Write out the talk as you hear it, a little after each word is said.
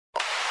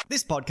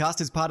This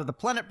podcast is part of the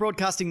Planet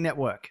Broadcasting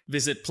Network.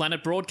 Visit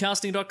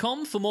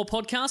planetbroadcasting.com for more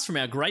podcasts from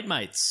our great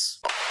mates.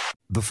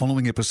 The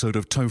following episode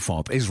of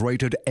TOFOP is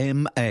rated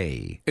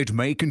MA. It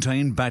may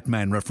contain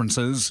Batman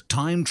references,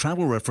 time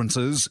travel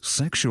references,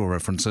 sexual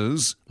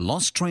references,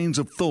 lost trains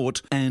of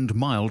thought, and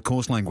mild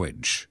coarse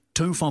language.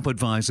 TOFOP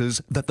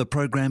advises that the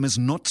program is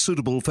not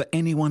suitable for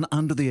anyone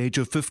under the age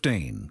of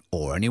 15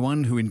 or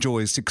anyone who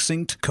enjoys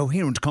succinct,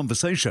 coherent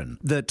conversation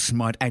that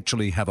might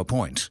actually have a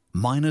point.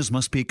 Minors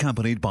must be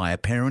accompanied by a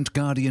parent,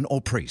 guardian,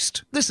 or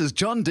priest. This is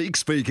John Deek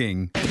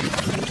speaking.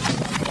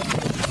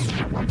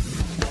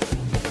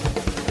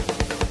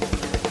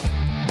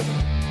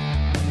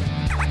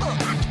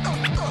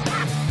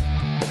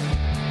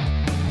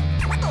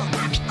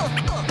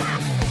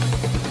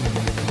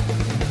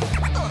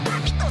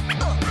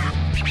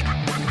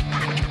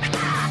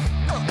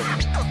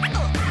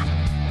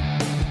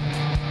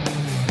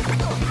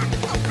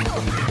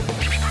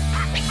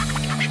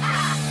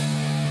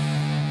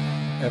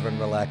 Everyone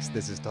relax,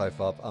 this is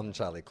TOFOP. I'm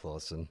Charlie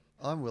Clausen.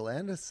 I'm Will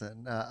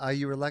Anderson. Are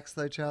you relaxed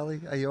though,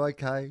 Charlie? Are you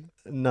okay?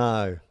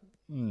 No.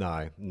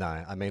 I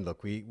mean,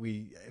 look,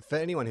 we for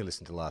anyone who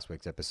listened to last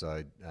week's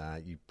episode,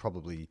 you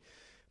probably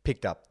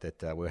picked up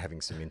that we're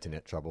having some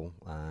internet trouble.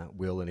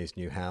 Will in his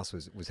new house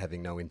was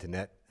having no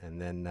internet. And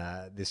then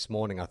this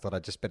morning I thought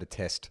I'd just better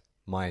test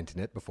my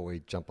internet before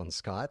we jump on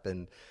Skype,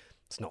 and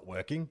it's not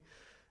working.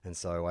 And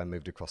so I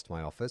moved across to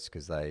my office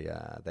because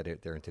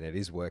their internet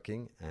is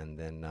working. And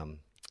then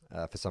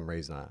for some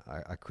reason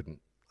I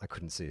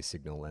couldn't see a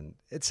signal, and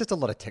it's just a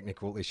lot of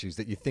technical issues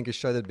that you think a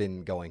show that had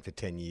been going for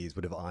 10 years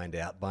would have ironed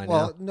out by now.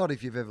 Well, not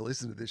if you've ever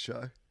listened to this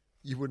show.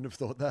 You wouldn't have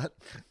thought that.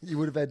 You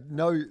would have had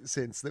no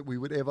sense that we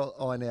would ever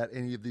iron out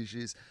any of the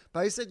issues.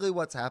 Basically,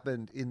 what's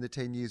happened in the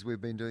 10 years we've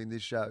been doing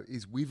this show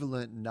is we've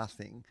learnt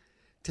nothing.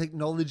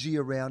 Technology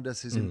around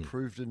us has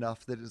improved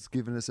enough that it's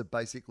given us a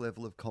basic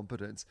level of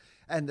competence.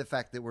 And the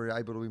fact that we're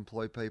able to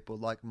employ people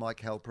like Mike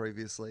Hell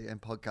previously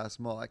and Podcast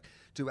Mike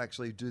to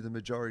actually do the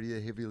majority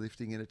of the heavy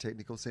lifting in a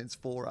technical sense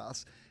for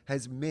us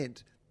has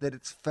meant that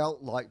it's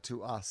felt like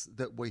to us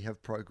that we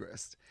have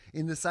progressed.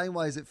 In the same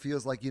way as it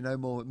feels like you know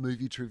more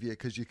movie trivia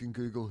because you can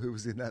Google who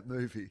was in that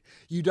movie.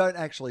 You don't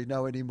actually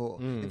know anymore.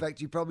 In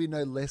fact, you probably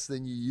know less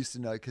than you used to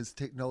know because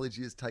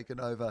technology has taken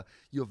over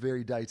your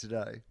very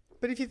day-to-day.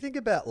 But if you think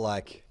about,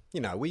 like,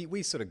 you know,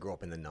 we sort of grew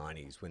up in the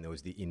 90s when there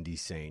was the indie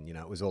scene. You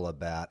know, it was all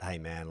about, hey,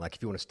 man, like,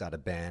 if you want to start a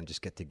band,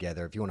 just get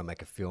together. If you want to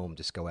make a film,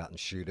 just go out and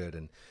shoot it.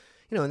 And,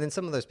 you know, and then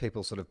some of those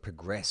people sort of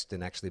progressed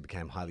and actually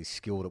became highly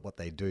skilled at what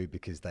they do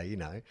because they, you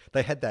know,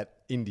 they had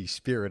that indie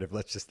spirit of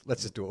let's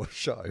just do a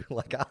show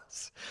like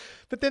us.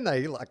 But then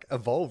they, like,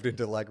 evolved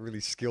into, like,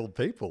 really skilled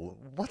people.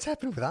 What's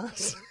happened with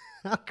us?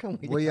 How come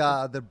We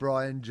are the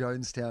Brian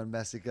Jonestown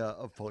massacre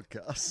of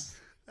podcasts.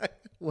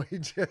 We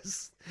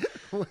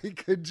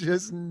could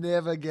just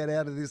never get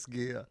out of this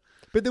gear.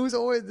 But but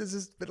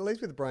at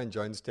least with Brian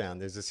Jonestown,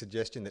 there's a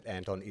suggestion that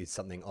Anton is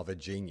something of a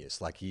genius,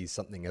 like he's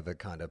something of a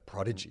kind of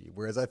prodigy.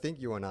 Whereas I think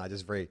you and I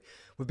are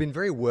we've been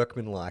very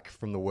workmanlike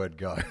from the word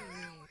go.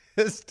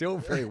 We're still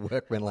very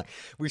workmanlike.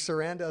 We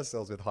surround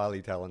ourselves with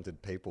highly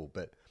talented people,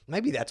 but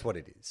maybe that's what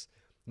it is.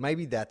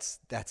 Maybe that's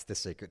the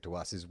secret to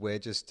us, is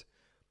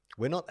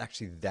we're not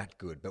actually that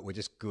good, but we're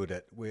just good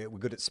at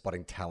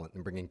spotting talent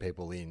and bringing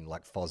people in,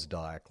 like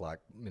Fosdyke, like,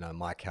 you know,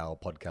 Mike Howell,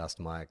 Podcast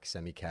Mike,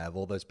 Sammy Cav,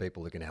 all those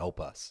people who can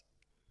help us.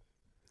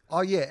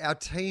 Oh yeah, our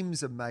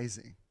team's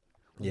amazing.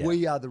 Yeah.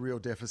 We are the real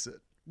deficit.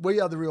 We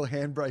are the real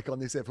handbrake on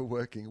this ever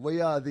working.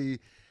 We are the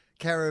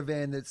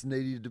caravan that's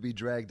needed to be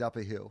dragged up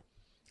a hill.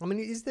 I mean,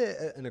 is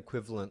there an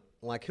equivalent?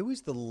 Like, who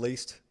is the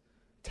least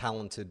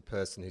talented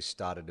person who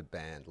started a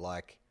band?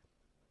 Like,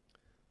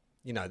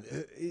 you know,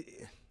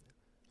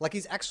 like,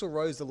 is Axl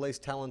Rose the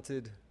least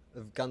talented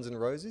of Guns N'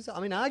 Roses? I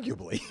mean,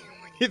 arguably,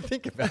 when you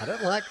think about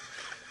it,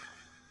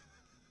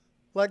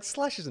 like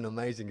Slash is an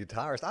amazing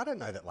guitarist. I don't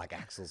know that, like,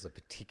 Axl's a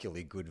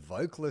particularly good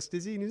vocalist,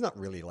 is he? And he's not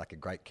really, like, a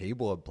great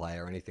keyboard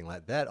player or anything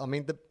like that. I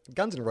mean, the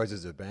Guns N'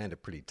 Roses as a band are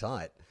pretty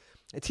tight.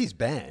 It's his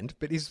band,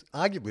 but he's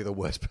arguably the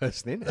worst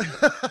person in it.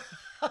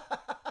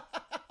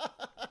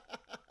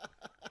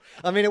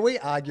 I mean, are we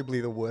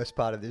arguably the worst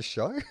part of this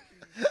show?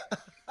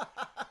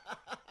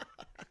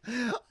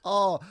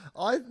 Oh,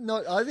 I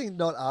think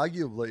not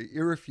arguably,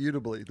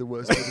 irrefutably the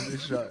worst bit of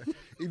this show.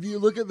 If you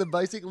look at the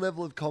basic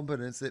level of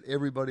competence that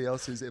everybody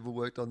else who's ever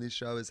worked on this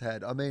show has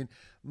had. I mean,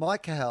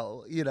 Mike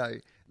Howell, you know,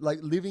 like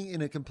living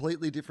in a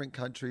completely different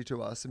country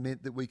to us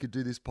meant that we could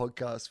do this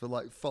podcast for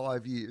like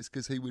 5 years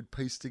because he would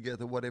piece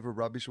together whatever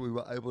rubbish we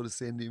were able to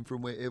send him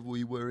from wherever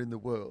we were in the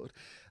world.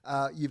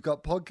 You've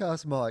got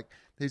Podcast Mike,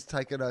 who's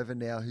taken over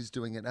now, who's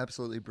doing an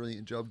absolutely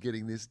brilliant job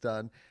getting this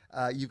done.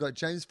 You've got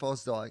James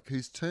Fosdyke,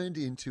 who's turned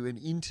into an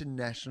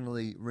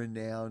internationally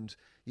renowned,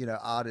 you know,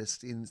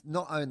 artist in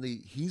not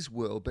only his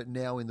world, but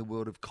now in the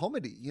world of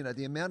comedy. You know,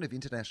 the amount of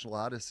international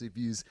artists who've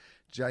used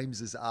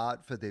James's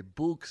art for their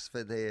books,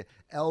 for their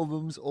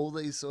albums, all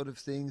these sort of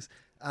things.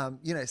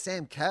 You know,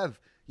 Sam Cav,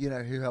 you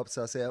know, who helps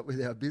us out with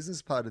our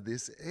business part of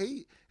this.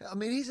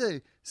 He's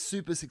a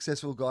super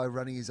successful guy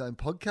running his own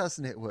podcast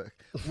network.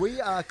 We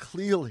are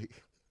clearly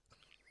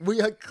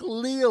We are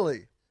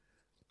clearly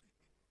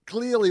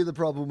the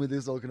problem with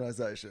this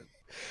organisation.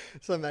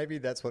 So maybe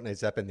that's what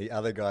needs to happen. The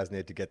other guys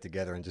need to get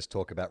together and just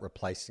talk about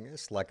replacing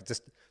us, like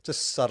just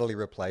subtly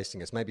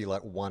replacing us, maybe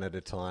like one at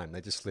a time.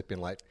 They just slip in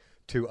like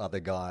two other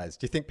guys.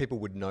 Do you think people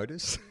would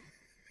notice?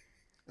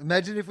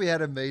 Imagine if we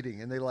had a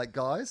meeting and they're like,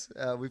 guys,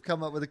 we've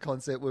come up with a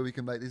concept where we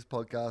can make this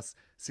podcast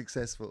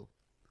successful.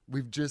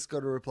 We've just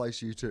got to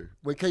replace you two.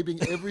 We're keeping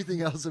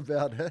everything else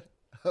about it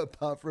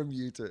apart from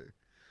you two.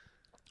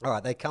 All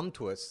right, they come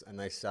to us and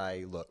they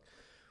say, look,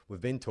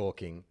 we've been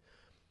talking.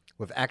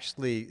 We've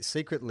actually,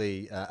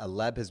 secretly, a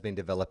lab has been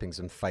developing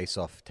some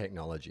face-off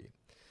technology.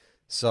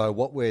 So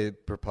what we're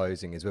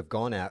proposing is we've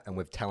gone out and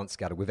we've talent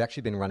scouted. We've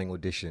actually been running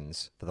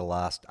auditions for the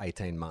last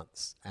 18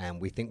 months.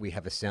 And we think we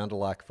have a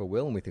sound-alike for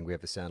Will and we think we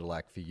have a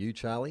sound-alike for you,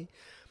 Charlie.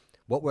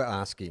 What we're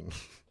asking,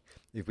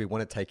 if we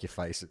want to take your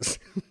faces,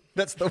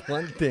 that's the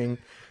one thing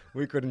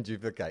we couldn't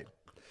duplicate.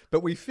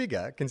 But we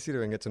figure,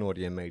 considering it's an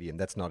audio medium,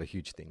 that's not a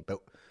huge thing. But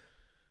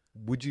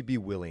would you be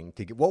willing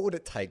to what would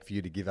it take for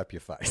you to give up your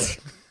face?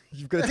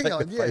 You've got to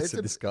take the face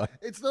of this guy.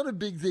 It's not a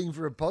big thing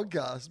for a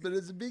podcast, but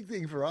it's a big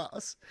thing for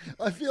us.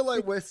 I feel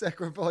like we're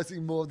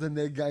sacrificing more than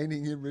they're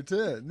gaining in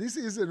return. This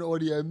is an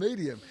audio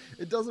medium.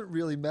 It doesn't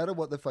really matter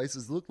what the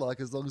faces look like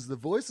as long as the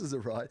voices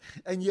are right.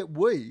 And yet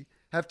we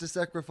have to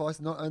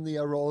sacrifice not only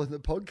our role in the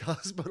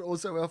podcast, but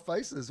also our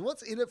faces.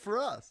 What's in it for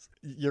us?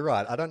 You're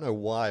right. I don't know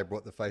why I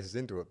brought the faces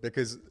into it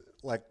because,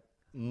 like,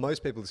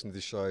 most people listening to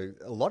this show,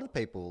 a lot of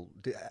people,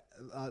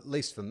 at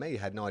least for me,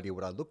 had no idea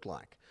what I looked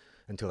like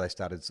until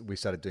we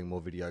started doing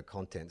more video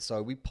content.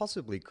 So we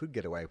possibly could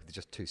get away with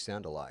just two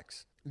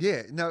sound-alikes.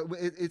 Yeah, no,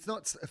 it's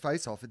not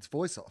face-off, it's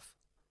voice-off.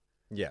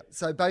 Yeah.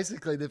 So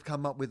basically they've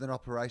come up with an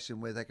operation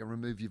where they can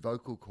remove your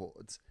vocal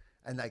cords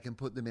and they can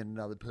put them in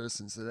another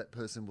person so that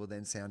person will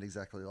then sound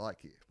exactly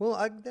like you.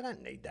 Well, they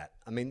don't need that.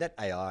 I mean, that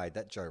AI,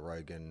 that Joe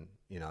Rogan,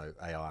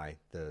 AI,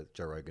 the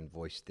Joe Rogan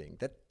voice thing,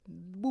 that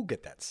we'll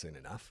get that soon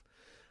enough.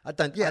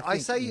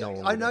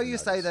 I know you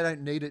say they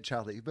don't need it,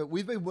 Charlie, but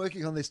we've been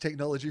working on this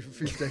technology for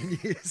 15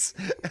 years,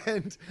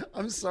 and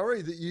I'm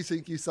sorry that you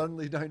think you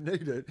suddenly don't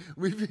need it.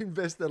 We've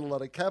invested a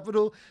lot of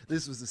capital.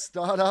 This was a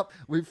startup.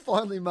 We've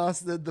finally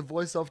mastered the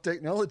voice-off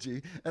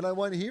technology, and I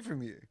want to hear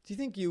from you. Do you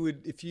think you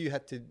would, if you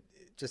had to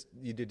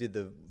you did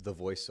the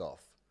voice-off,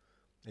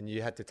 and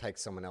you had to take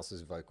someone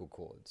else's vocal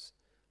cords,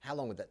 how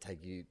long would that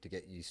take you to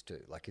get used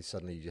to? Like if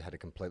suddenly you had a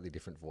completely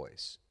different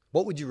voice?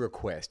 What would you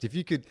request if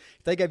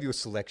they gave you a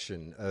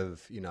selection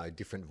of,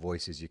 different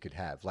voices you could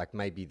have? Like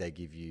maybe they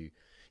give you,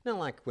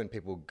 like when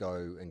people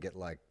go and get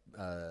like,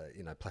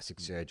 plastic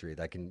surgery,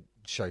 they can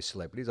show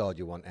celebrities, do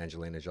you want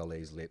Angelina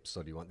Jolie's lips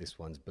or do you want this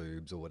one's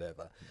boobs or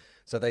whatever?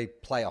 So they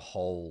play a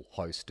whole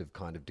host of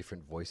kind of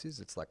different voices.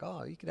 It's like,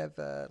 you could have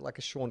like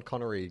a Sean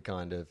Connery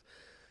kind of,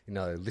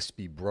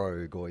 lispy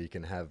brogue, or you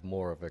can have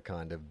more of a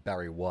kind of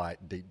Barry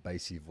White, deep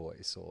bassy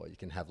voice, or you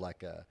can have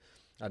like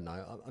I don't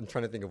know. I'm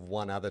trying to think of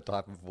one other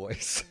type of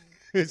voice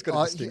who's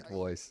got a distinct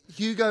voice.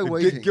 Hugo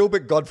Weaving.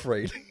 Gilbert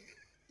Gottfried.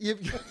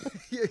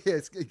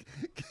 Yes.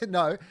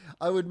 No,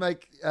 I would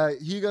make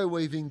Hugo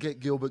Weaving get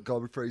Gilbert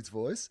Gottfried's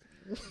voice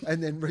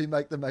and then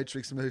remake the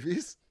Matrix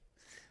movies.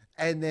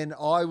 And then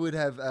I would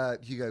have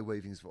Hugo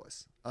Weaving's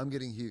voice. I'm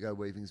getting Hugo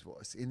Weaving's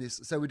voice in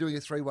this. So we're doing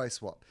a three-way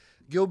swap.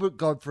 Gilbert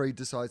Gottfried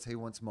decides he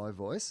wants my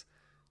voice.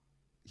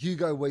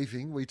 Hugo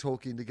Weaving, we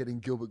talk into getting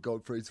Gilbert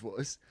Gottfried's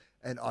voice,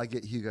 and I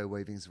get Hugo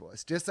Weaving's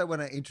voice. Just so when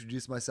I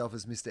introduce myself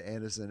as Mr.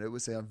 Anderson, it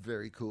would sound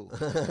very cool.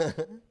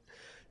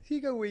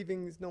 Hugo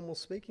Weaving's normal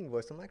speaking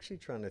voice, I'm actually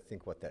trying to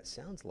think what that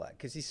sounds like,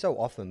 because he so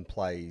often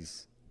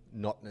plays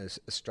not as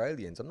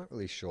Australians. I'm not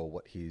really sure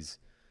what his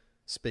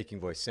speaking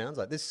voice sounds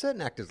like. There's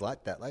certain actors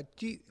like that. Like,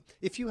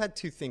 if you had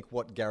to think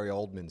what Gary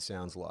Oldman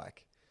sounds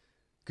like,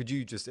 could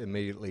you just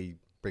immediately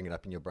bring it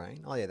up in your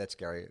brain? Oh yeah, that's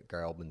Gary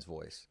Oldman's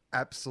voice.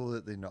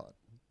 Absolutely not.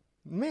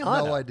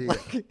 No idea.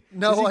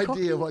 No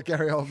idea what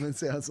Gary Oldman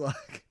sounds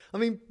like. I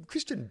mean,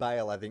 Christian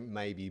Bale, I think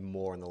maybe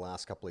more in the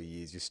last couple of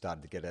years, you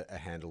started to get a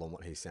handle on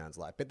what he sounds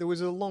like. But there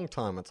was a long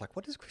time, it's like,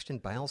 what does Christian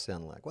Bale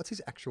sound like? What's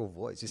his actual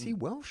voice? Is he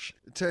Welsh?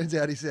 It turns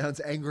out he sounds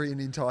angry and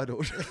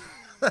entitled.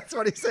 That's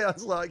what he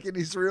sounds like in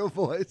his real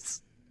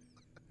voice.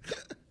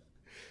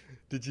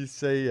 Did you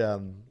see,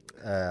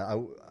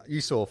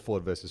 you saw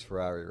Ford versus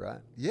Ferrari, right?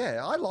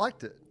 Yeah, I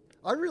liked it.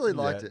 I really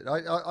liked it.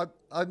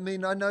 I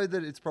mean, I know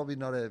that it's probably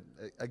not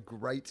a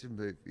great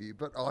movie,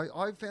 but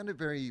I found it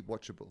very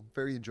watchable,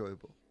 very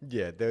enjoyable.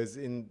 Yeah,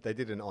 they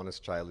did an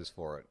honest trailers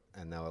for it,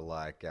 and they were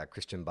like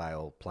Christian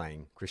Bale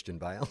playing Christian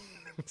Bale.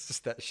 It's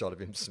just that shot of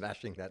him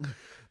smashing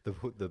the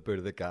boot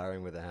of the car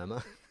in with a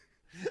hammer.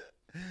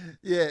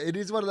 Yeah, it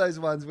is one of those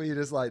ones where you're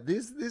just like,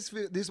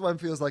 this one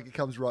feels like it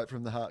comes right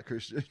from the heart,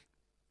 Christian.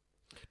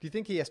 Do you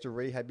think he has to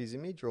rehab his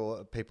image,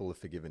 or people have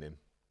forgiven him?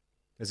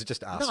 Is it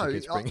just us who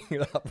keeps bringing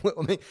it up?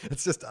 I mean,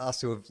 it's just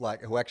us who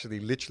actually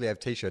literally have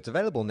T-shirts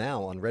available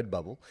now on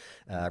Redbubble,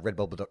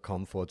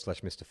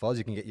 redbubble.com/Mr. Foz.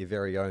 You can get your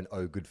very own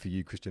 "Oh, good for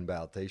you" Christian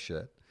Bale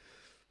T-shirt.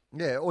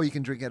 Yeah, or you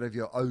can drink out of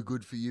your "Oh,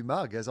 good for you"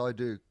 mug, as I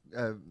do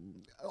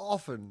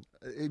often.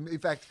 In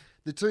fact,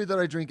 the two that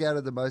I drink out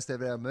of the most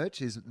of our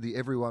merch is the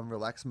Everyone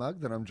Relax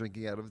mug that I'm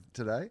drinking out of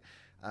today,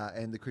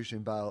 and the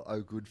Christian Bale "Oh,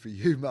 good for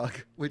you" mug,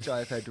 which I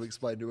have had to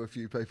explain to a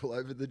few people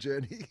over the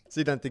journey. So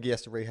you don't think he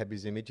has to rehab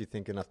his image? You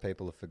think enough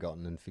people have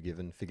forgotten and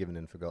forgiven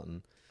and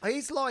forgotten? He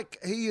is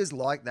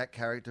like that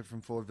character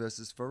from Ford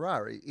versus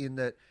Ferrari in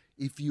that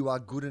if you are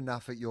good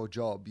enough at your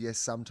job, yes,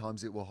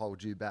 sometimes it will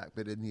hold you back,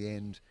 but in the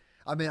end.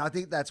 I mean, I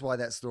think that's why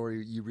that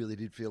story, you really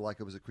did feel like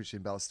it was a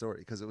Christian Bale story,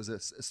 because it was a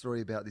story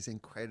about this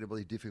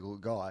incredibly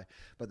difficult guy.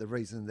 But the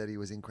reason that he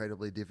was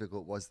incredibly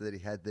difficult was that he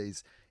had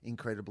these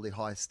incredibly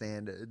high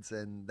standards,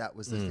 and that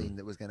was the thing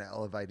that was going to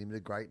elevate him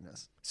to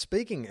greatness.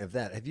 Speaking of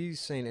that, have you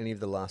seen any of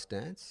The Last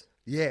Dance?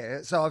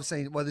 Yeah, so I've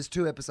seen, well, there's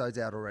 2 episodes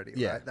out already,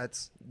 Yeah. right?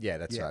 That's right.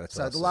 That's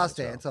so what The I Last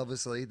saw as well. Dance,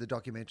 obviously, the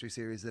documentary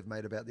series they've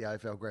made about the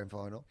AFL Grand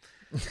Final.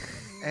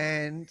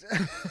 And...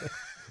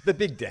 The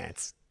Big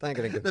Dance. Don't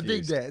get it confused. The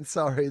Big Dance,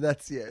 sorry.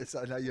 That's, yes,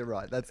 I know you're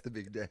right. That's the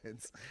Big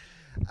Dance.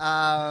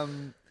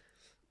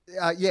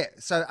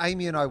 So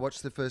Amy and I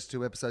watched the first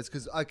 2 episodes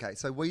because, okay,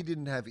 so we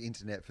didn't have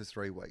internet for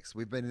 3 weeks.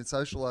 We've been in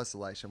social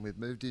isolation. We've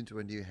moved into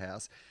a new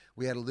house.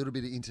 We had a little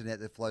bit of internet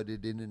that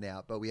floated in and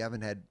out, but we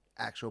haven't had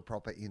actual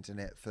proper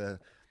internet for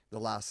the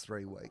last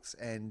 3 weeks.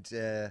 And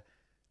there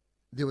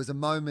was a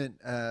moment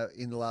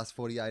in the last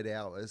 48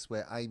 hours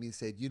where Amy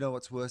said, you know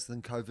what's worse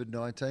than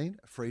COVID-19?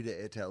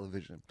 Free-to-air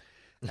television.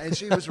 And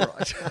she was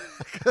right,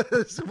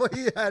 because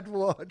we had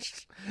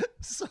watched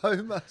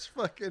so much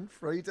fucking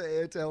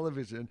free-to-air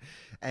television.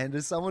 And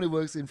as someone who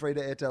works in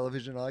free-to-air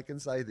television, I can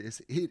say this,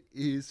 it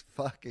is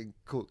fucking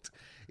cooked.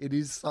 It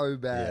is so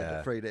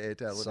bad, free-to-air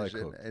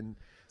television. cooked. And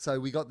so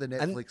we got the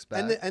Netflix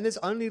back. And there's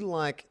only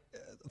like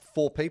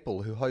 4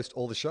 people who host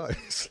all the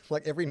shows.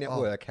 Like every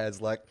network has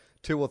like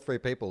 2 or 3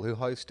 people who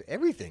host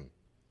everything.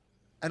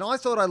 And I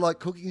thought I liked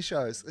cooking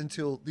shows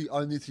until the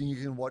only thing you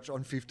can watch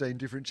on 15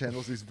 different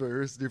channels is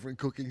various different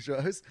cooking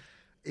shows.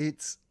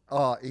 It's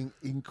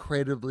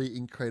incredibly,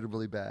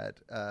 incredibly bad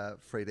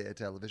free-to-air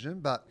television.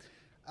 But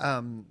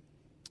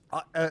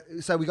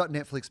so we got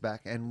Netflix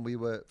back and we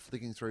were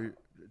flicking through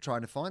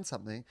trying to find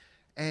something.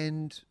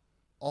 And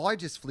I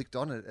just flicked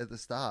on it at the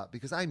start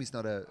because Amy's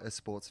not a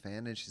sports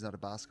fan and she's not a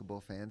basketball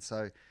fan.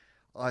 So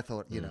I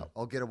thought,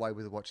 I'll get away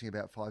with watching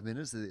about 5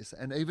 minutes of this.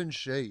 And even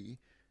she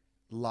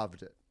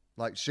loved it.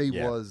 Like she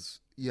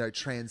was,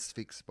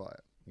 transfixed by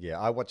it. Yeah,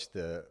 I watched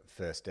the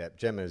first ep.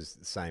 Gemma's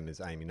the same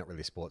as Amy, not really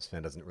a sports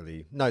fan,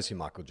 knows who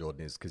Michael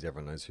Jordan is because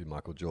everyone knows who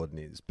Michael Jordan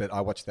is. But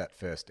I watched that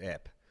first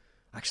ep.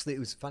 Actually, it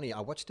was funny. I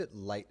watched it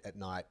late at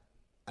night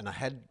and I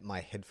had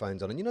my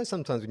headphones on. And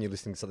sometimes when you're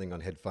listening to something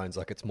on headphones,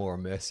 like it's more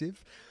immersive.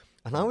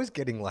 And I was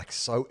getting like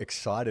so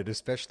excited,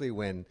 especially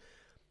when,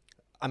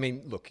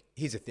 look,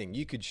 here's the thing.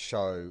 You could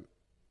show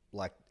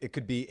like,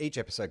 each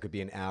episode could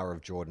be an hour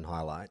of Jordan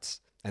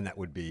highlights. And that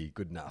would be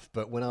good enough.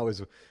 But when I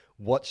was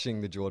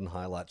watching the Jordan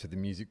highlights with the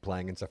music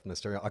playing and stuff in the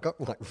stereo, I got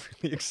like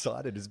really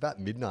excited. It was about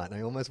midnight and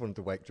I almost wanted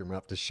to wake Gemma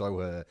up to show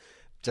her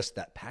just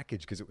that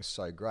package because it was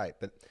so great.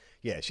 But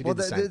yeah, she did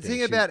the same thing. The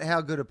thing about how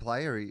good a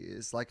player he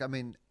is,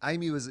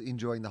 Amy was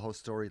enjoying the whole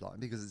storyline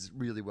because it's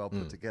really well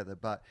put together.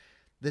 But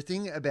the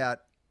thing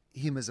about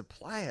him as a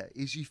player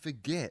is you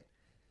forget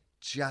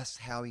just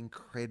how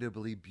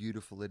incredibly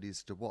beautiful it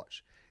is to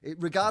watch.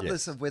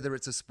 Regardless of whether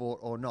it's a sport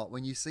or not,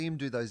 when you see him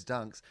do those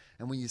dunks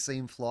and when you see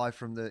him fly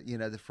from the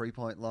the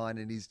 3-point line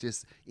and he's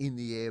just in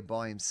the air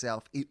by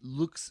himself, it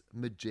looks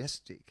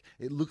majestic.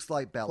 It looks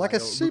like ballet, like a or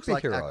it looks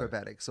like superhero.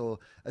 acrobatics or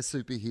a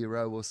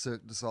superhero or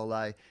Cirque du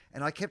Soleil.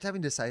 And I kept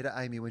having to say to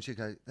Amy when she'd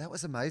go, "That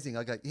was amazing."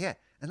 I go, "Yeah,"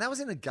 and that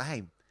was in a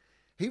game.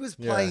 He was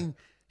playing.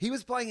 He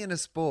was playing in a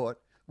sport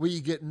where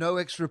you get no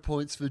extra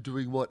points for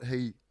doing what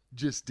he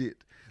just did.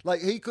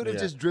 Like he could have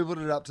just dribbled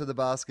it up to the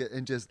basket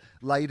and just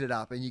laid it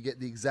up and you get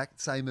the exact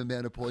same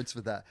amount of points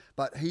for that.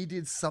 But he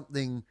did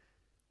something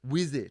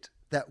with it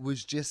that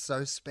was just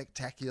so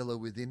spectacular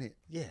within it.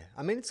 Yeah.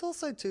 It's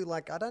also too,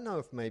 like, I don't know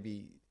if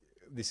maybe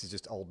this is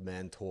just old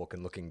man talk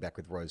and looking back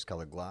with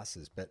rose-colored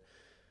glasses, but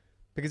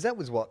because that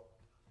was what,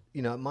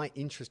 my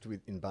interest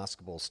in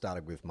basketball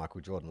started with Michael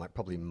Jordan, like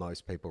probably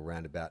most people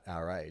around about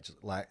our age.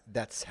 Like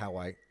that's how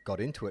I got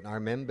into it. And I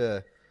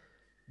remember...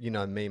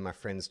 me and my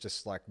friends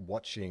just like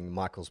watching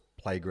Michael's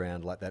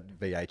Playground, like that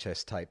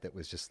VHS tape that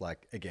was just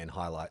like, again,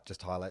 highlight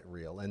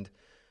reel. And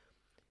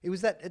it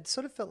was it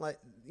sort of felt like,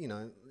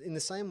 in the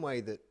same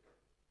way that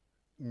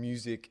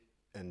music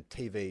and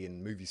TV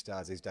and movie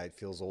stars these days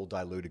feels all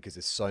diluted because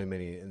there's so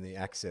many in the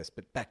access.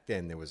 But back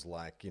then there was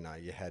like,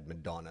 you had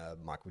Madonna,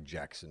 Michael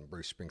Jackson,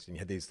 Bruce Springsteen, you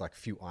had these like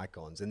few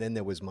icons. And then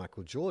there was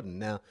Michael Jordan.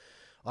 Now,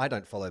 I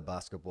don't follow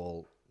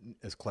basketball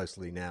as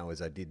closely now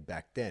as I did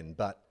back then,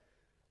 but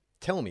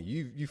tell me,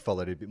 you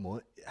followed it a bit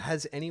more.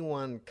 Has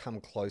anyone come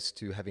close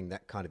to having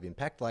that kind of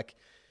impact? Like,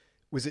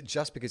 was it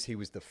just because he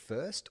was the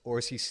first, or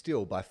is he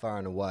still by far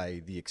and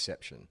away the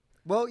exception?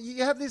 Well,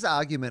 you have this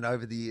argument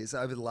over the years,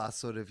 over the last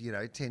sort of,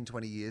 10,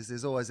 20 years.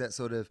 There's always that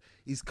sort of,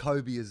 is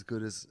Kobe as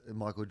good as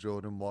Michael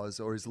Jordan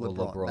was, or is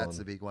LeBron? LeBron. That's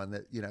the big one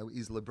that,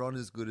 is LeBron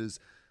as good as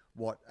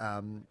what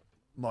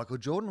Michael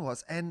Jordan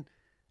was. And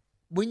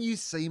when you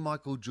see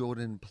Michael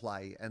Jordan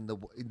play and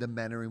the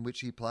manner in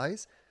which he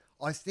plays,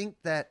 I think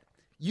that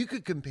you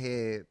could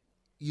compare,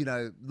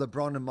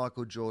 LeBron and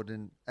Michael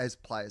Jordan as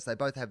players. They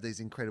both have these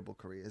incredible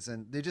careers,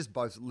 and they're just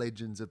both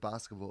legends of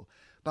basketball.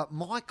 But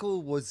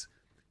Michael was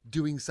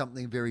doing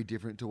something very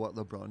different to what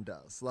LeBron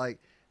does. Like,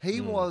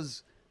 he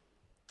was,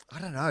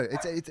 I don't know,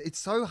 it's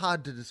so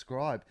hard to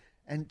describe.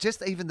 And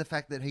just even the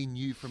fact that he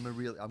knew from a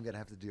real... I'm going to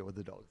have to deal with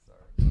the dogs,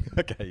 sorry.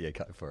 Okay, yeah,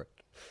 go for it.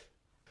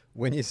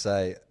 When you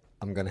say,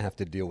 I'm going to have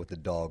to deal with the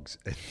dogs,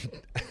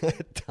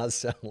 it does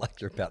sound like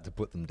you're about to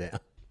put them down.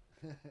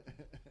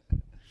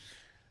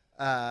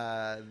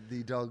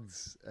 The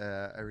dogs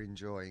are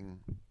enjoying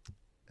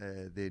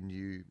their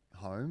new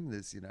home.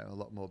 There's, a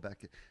lot more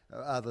back...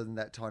 other than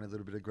that tiny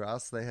little bit of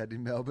grass they had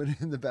in Melbourne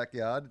in the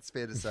backyard. It's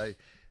fair to say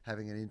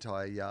having an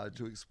entire yard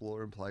to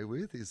explore and play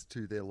with is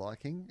to their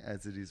liking,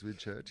 as it is with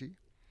Churchy.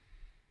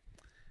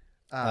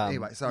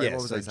 Anyway, sorry,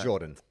 what was I saying?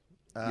 Jordan.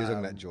 You were talking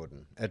about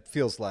Jordan. It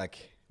feels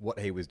like what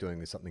he was doing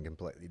was something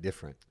completely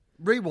different.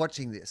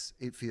 Rewatching this,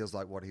 it feels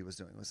like what he was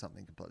doing was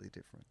something completely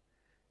different.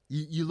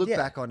 You look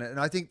back on it, and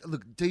I think,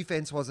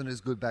 defense wasn't as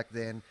good back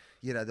then.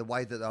 The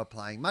way that they were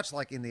playing, much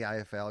like in the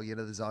AFL,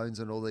 the zones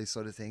and all these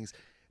sort of things.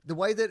 The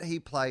way that he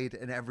played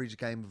an average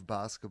game of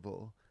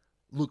basketball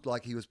looked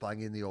like he was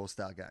playing in the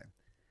All-Star game.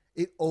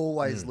 It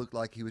always looked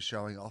like he was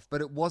showing off, but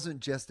it wasn't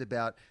just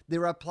about...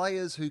 There are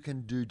players who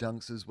can do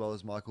dunks as well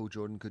as Michael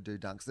Jordan could do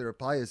dunks. There are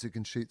players who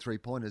can shoot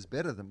three-pointers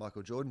better than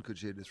Michael Jordan could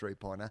shoot a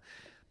three-pointer,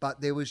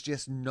 but there was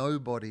just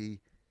nobody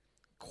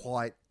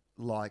quite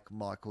like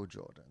Michael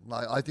Jordan.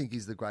 Like, I think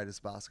he's the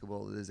greatest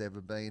basketballer there's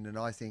ever been, and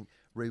I think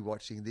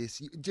rewatching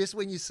this, just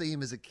when you see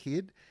him as a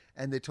kid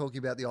and they're talking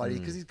about the idea,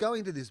 because he's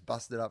going to this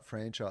busted up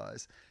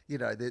franchise,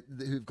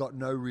 who've got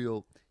no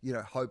real,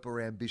 hope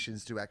or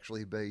ambitions to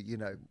actually be,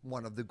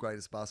 one of the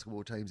greatest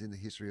basketball teams in the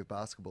history of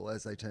basketball,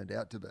 as they turned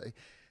out to be.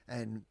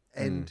 And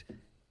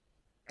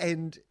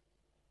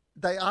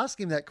they ask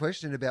him that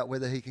question about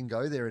whether he can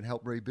go there and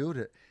help rebuild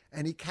it.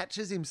 And he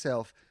catches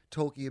himself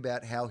talking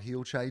about how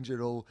he'll change it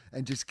all,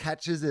 and just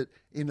catches it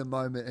in a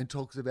moment and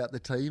talks about the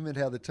team and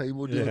how the team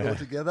will do it all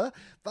together.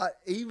 But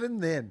even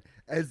then,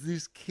 as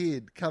this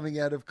kid coming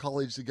out of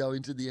college to go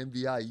into the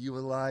NBA, you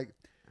were like,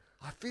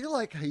 I feel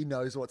like he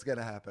knows what's going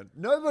to happen.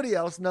 Nobody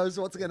else knows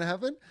what's going to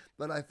happen,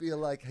 but I feel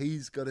like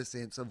he's got a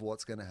sense of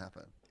what's going to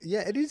happen.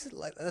 Yeah, it is.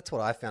 That's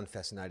what I found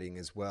fascinating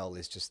as well,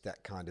 is just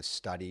that kind of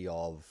study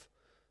of,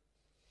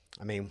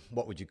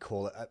 what would you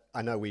call it?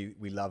 I know we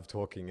love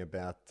talking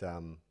about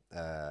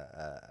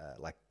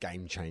like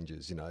game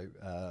changers,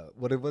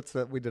 what's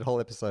that? We did a whole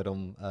episode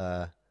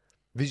on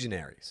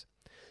visionaries.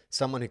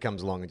 Someone who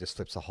comes along and just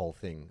flips the whole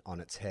thing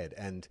on its head.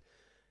 And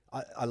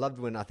I loved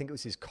when, I think it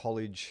was his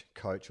college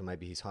coach or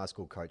maybe his high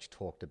school coach,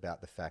 talked about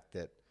the fact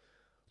that,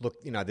 look,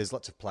 there's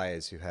lots of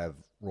players who have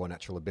raw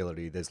natural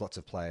ability. There's lots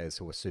of players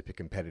who are super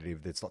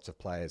competitive. There's lots of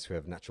players who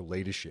have natural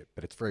leadership,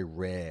 but it's very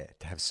rare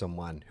to have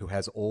someone who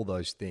has all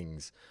those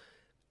things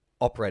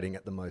operating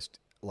at the most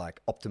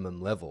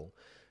optimum level.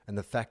 And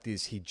the fact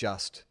is, he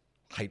just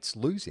hates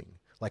losing.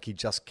 Like, he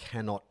just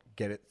cannot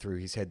get it through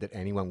his head that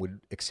anyone would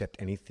accept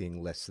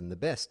anything less than the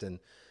best. And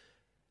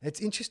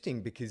it's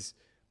interesting because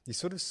you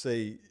sort of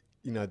see,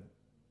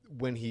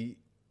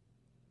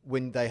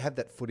 when they have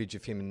that footage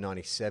of him in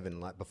 97,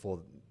 like before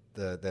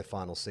their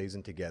final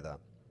season together,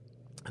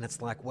 and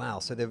it's like, wow.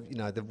 So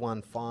they've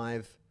won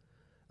 5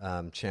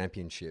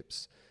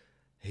 championships.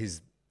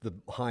 He's the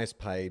highest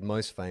paid,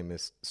 most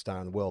famous star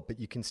in the world, but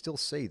you can still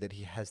see that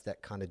he has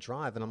that kind of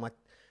drive. And I'm like,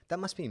 that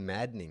must be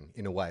maddening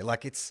in a way.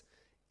 Like, it's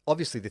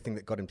obviously the thing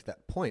that got him to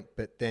that point,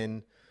 but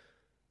then,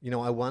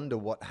 I wonder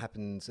what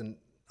happens, and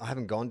I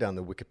haven't gone down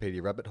the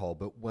Wikipedia rabbit hole,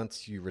 but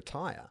once you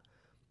retire,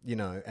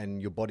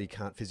 and your body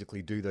can't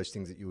physically do those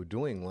things that you were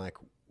doing, like,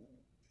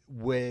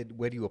 where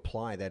do you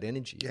apply that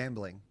energy?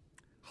 Gambling.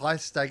 High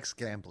stakes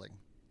gambling.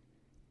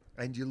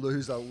 And you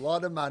lose a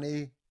lot of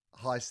money,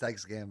 high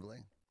stakes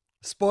gambling.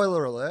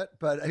 Spoiler alert,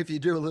 but if you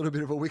do a little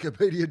bit of a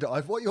Wikipedia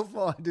dive, what you'll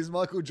find is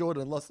Michael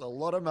Jordan lost a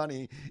lot of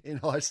money in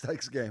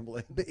high-stakes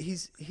gambling. But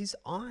his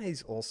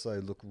eyes also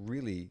look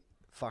really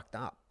fucked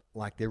up.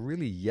 Like, they're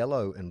really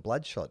yellow and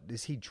bloodshot.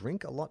 Does he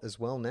drink a lot as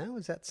well now?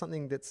 Is that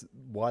something that's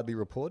widely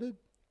reported?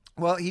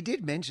 Well, he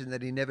did mention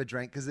that he never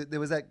drank, because there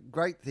was that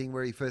great thing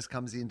where he first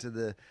comes into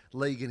the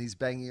league and he's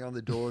banging on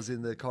the doors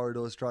in the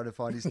corridors trying to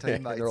find his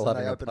teammates, and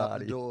they open up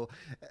the door.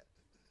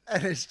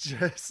 And it's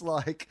just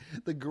like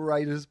the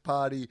greatest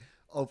party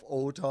of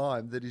all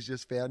time that he's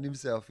just found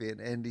himself in.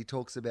 And he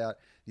talks about,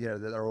 that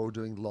they're all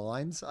doing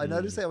lines. I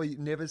noticed how he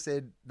never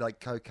said like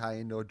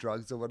cocaine or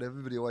drugs or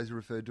whatever, but he always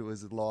referred to it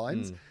as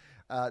lines.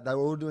 They were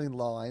all doing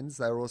lines.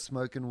 They were all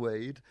smoking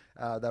weed.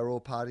 They were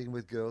all partying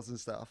with girls and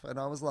stuff. And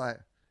I was like,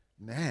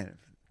 man,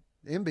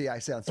 the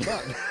NBA sounds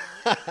fun.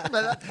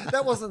 But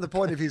that wasn't the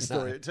point of his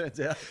story, it turns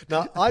out.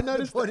 No, I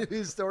noticed the point of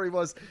his story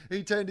was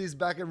he turned his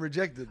back and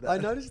rejected that. I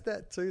noticed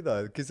that too,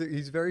 though, because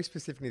he's very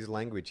specific in his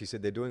language. He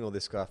said they're doing all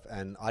this stuff,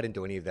 and I didn't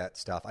do any of that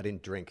stuff. I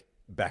didn't drink.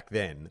 back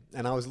then.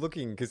 And I was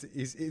looking because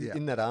he's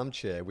in that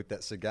armchair with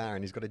that cigar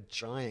and he's got a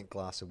giant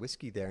glass of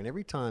whiskey there. And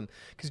every time,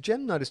 because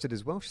Jen noticed it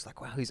as well, she's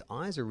like, wow, his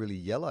eyes are really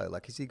yellow.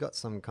 Like, has he got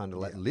some kind of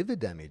like liver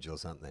damage or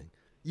something?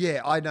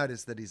 Yeah, I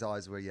noticed that his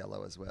eyes were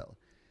yellow as well.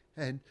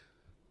 And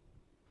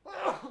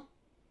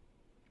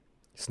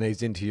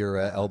Sneezed into your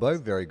elbow.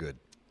 Very good.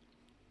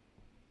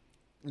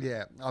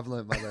 yeah, I've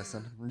learned my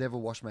lesson. Never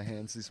washed my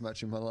hands this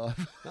much in my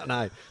life. I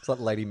know. It's like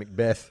Lady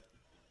Macbeth.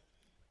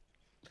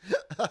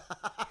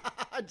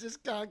 I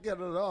just can't get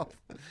it off.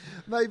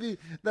 Maybe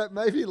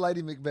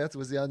Lady Macbeth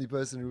was the only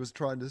person who was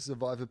trying to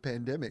survive a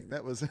pandemic.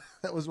 That was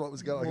what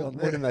was going on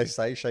there. What didn't they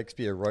say?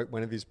 Shakespeare wrote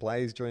one of his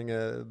plays during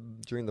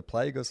the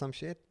plague or some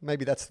shit.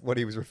 Maybe that's what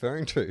he was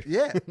referring to.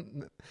 Yeah,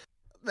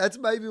 that's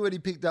maybe when he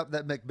picked up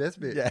that Macbeth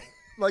bit. Yeah.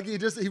 Like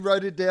he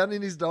wrote it down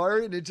in his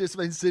diary and it just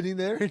been sitting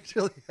there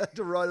until he had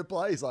to write a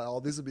play. He's like, oh,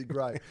 this would be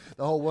great.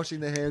 The whole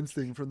washing the hands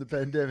thing from the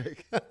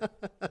pandemic.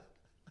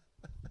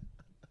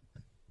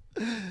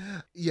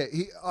 Yeah,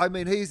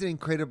 he's an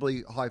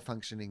incredibly high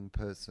functioning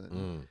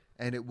person,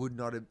 and it would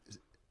not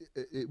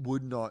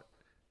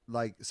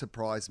like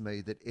surprise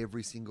me that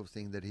every single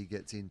thing that he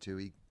gets into,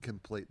 he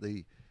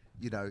completely,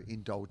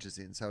 indulges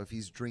in. So if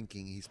he's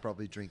drinking, he's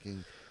probably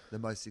drinking the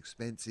most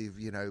expensive,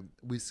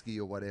 whiskey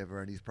or whatever,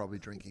 and he's probably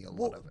drinking a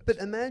lot of it. But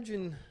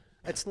imagine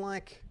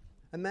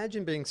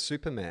being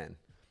Superman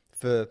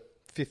for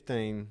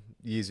 15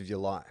 years of your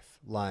life.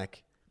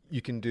 Like,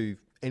 you can do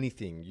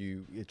anything,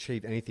 you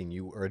achieve anything,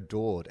 you are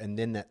adored, and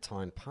then that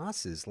time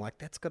passes. Like,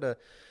 that's got to,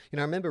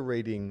 I remember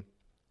reading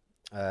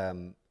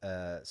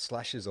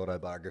Slash's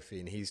autobiography,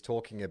 and he's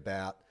talking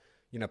about,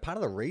 part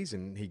of the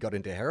reason he got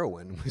into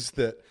heroin was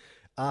that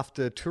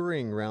after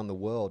touring around the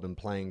world and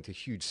playing to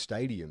huge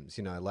stadiums,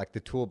 like the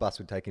tour bus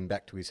would take him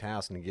back to his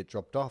house and he'd get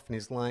dropped off, and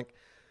he's like,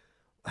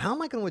 how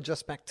am I going to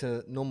adjust back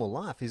to normal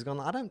life? He's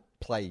gone, I don't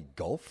play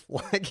golf.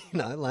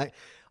 Like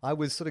I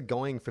was sort of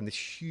going from this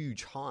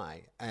huge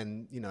high,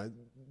 and,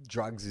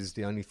 drugs is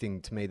the only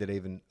thing to me that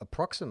even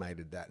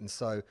approximated that. And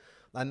so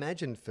I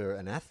imagine for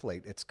an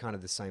athlete, it's kind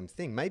of the same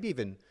thing, maybe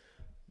even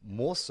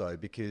more so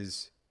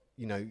because,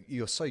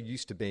 you're so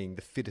used to being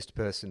the fittest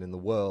person in the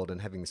world and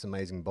having this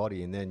amazing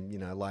body. And then,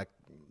 like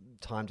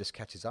time just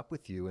catches up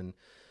with you, and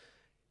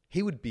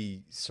he would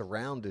be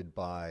surrounded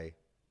by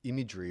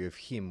imagery of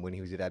him when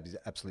he was at his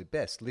absolute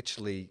best.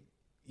 Literally,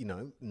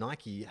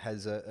 Nike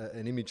has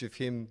an image of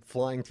him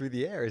flying through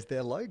the air as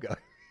their logo.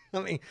 I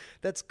mean,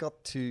 that's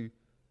got to,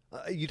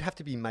 you'd have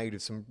to be made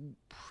of some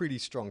pretty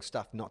strong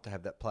stuff not to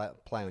have that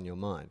play on your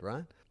mind,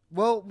 right?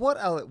 Well, what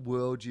a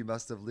world you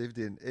must have lived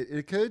in. It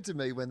occurred to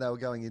me when they were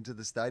going into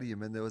the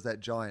stadium and there was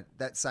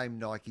that same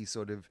Nike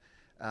sort of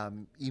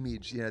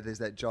image, there's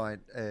that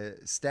giant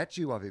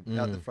statue of him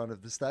out the front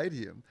of the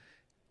stadium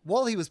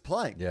while he was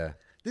playing. Yeah.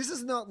 This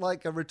is not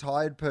like a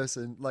retired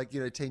person,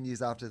 10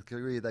 years after the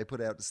career, they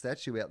put out a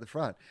statue out the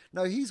front.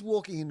 No, he's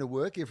walking into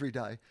work every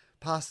day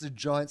past a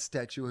giant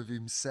statue of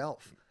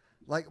himself.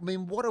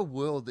 What a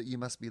world that you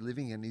must be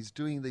living in. He's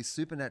doing these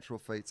supernatural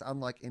feats,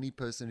 unlike any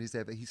person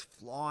he's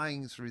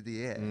flying through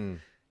the air.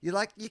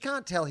 You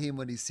can't tell him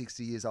when he's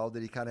 60 years old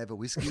that he can't have a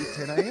whiskey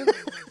at 10 a.m.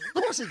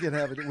 Of course he can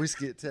have a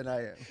whiskey at 10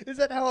 a.m. Is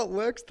that how it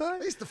works, though?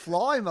 He's the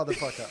fly,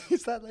 motherfucker.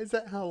 Is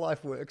that how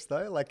life works,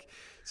 though? Like,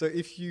 so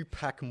if you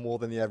pack more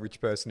than the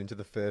average person into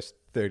the first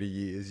 30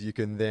 years, you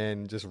can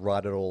then just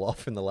write it all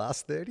off in the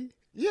last 30?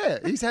 Yeah,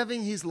 he's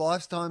having his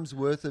lifetime's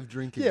worth of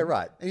drinking. Yeah,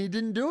 right. And he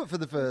didn't do it for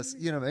the first,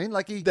 you know what I mean?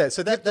 Like he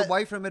So kept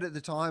away from it at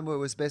the time where it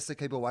was best to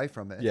keep away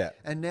from it. Yeah.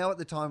 And now at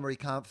the time where he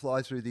can't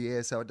fly through the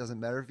air, so it doesn't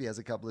matter if he has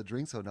a couple of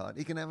drinks or not,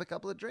 he can have a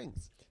couple of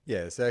drinks.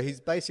 Yeah, so he's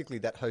basically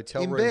that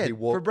hotel In room bed he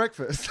walked... for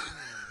breakfast.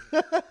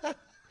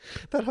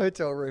 That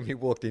hotel room he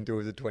walked into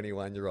as a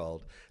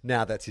 21-year-old.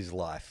 Now that's his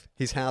life.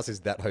 His house is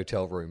that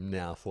hotel room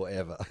now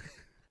forever.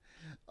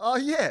 Oh,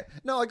 yeah.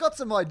 No, I got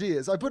some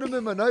ideas. I put them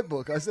in my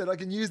notebook. I said I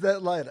can use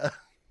that later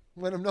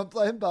when I'm not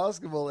playing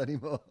basketball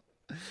anymore.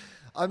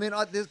 I mean,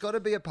 there's got to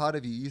be a part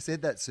of you. You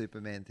said that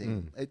Superman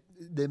thing.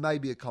 There may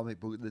be a comic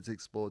book that's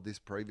explored this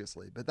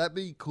previously, but that'd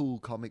be a cool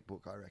comic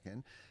book, I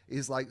reckon,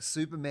 is like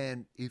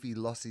Superman if he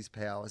lost his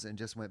powers and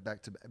just went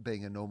back to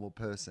being a normal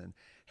person,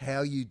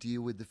 how you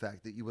deal with the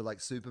fact that you were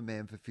like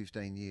Superman for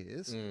 15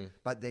 years,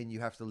 but then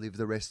you have to live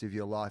the rest of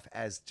your life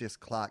as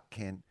just Clark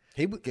Kent.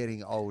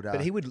 Getting older,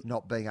 but he would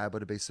not being able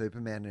to be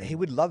Superman anymore. He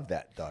would love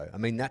that, though. I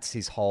mean, that's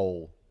the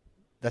whole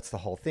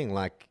thing.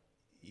 Like,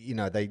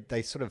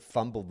 they sort of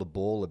fumbled the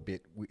ball a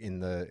bit in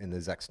the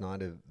Zack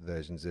Snyder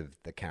versions of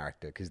the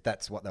character, because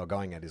that's what they were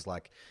going at, is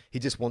like, he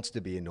just wants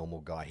to be a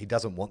normal guy. He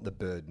doesn't want the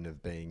burden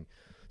of being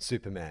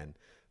Superman.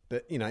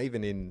 But,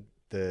 even in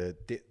the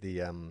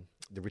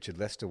Richard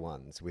Lester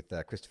ones with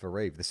Christopher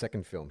Reeve, the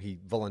second film, he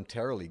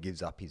voluntarily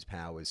gives up his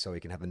powers so he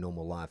can have a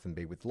normal life and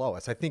be with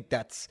Lois. I think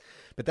that's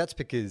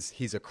because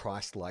he's a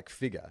Christ-like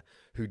figure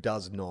who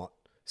does not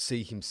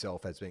see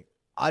himself as being,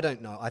 I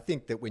don't know. I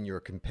think that when you're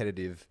a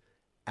competitive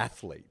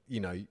athlete,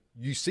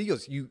 you see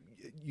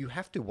you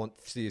have to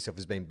see yourself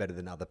as being better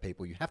than other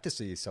people. You have to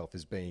see yourself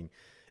as being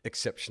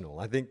exceptional.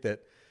 I think that,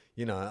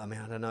 I mean,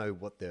 I don't know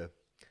what the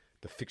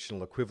the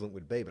fictional equivalent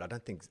would be, but I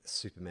don't think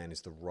Superman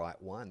is the right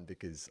one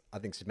because I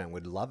think Superman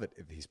would love it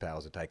if his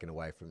powers are taken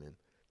away from him.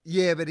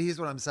 Yeah, but here's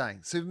what I'm saying.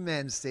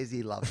 Superman says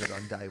he loves it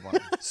on day one.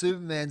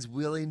 Superman's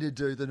willing to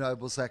do the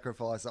noble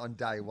sacrifice on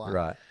day one.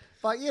 Right.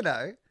 But, you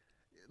know,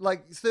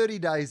 like 30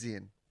 days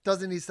in,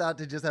 doesn't he start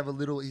to just have a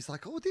little, he's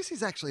like, oh, this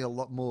is actually a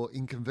lot more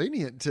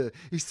inconvenient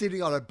he's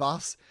sitting on a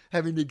bus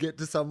having to get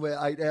to somewhere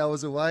 8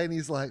 hours away and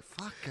he's like,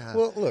 fuck.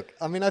 Well, look,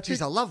 I mean,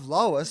 Geez, I love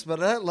Lois,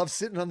 but I don't love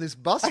sitting on this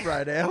bus for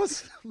 8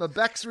 hours. My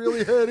back's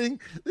really hurting.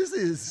 This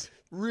is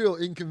real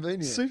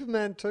inconvenient.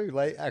 Superman too,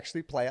 they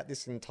actually play out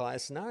this entire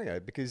scenario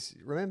because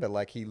remember,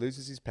 like he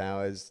loses his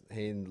powers,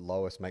 he and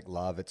Lois make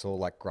love, it's all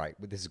like great,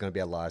 but this is going to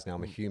be our lives now,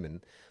 I'm a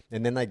human.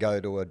 And then they go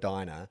to a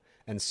diner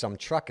and some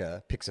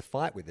trucker picks a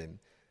fight with him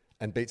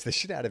and beats the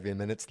shit out of him,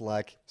 and it's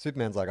like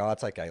Superman's like, oh,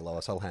 it's okay,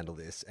 Lois, I'll handle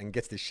this, and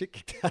gets the shit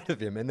kicked out of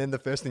him, and then the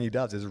first thing he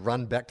does is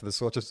run back to the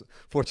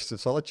Fortress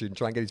of Solitude and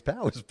try and get his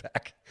powers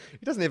back.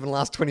 He doesn't even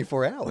last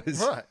 24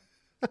 hours. Right.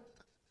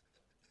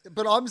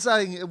 But I'm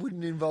saying it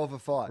wouldn't involve a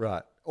fight.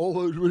 Right.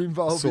 All it would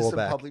involve is some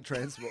Sawback. public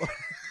transport.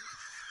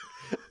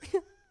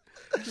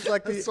 Just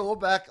like A saw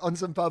back on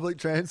some public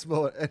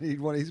transport and he'd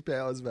want his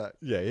powers back.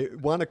 Yeah,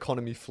 one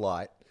economy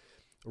flight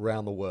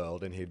around the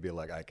world, and he'd be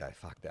like, okay,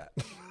 fuck that.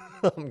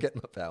 I'm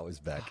getting my powers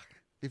back.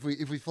 If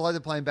we fly the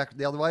plane back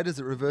the other way, does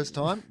it reverse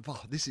time?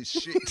 Oh, this is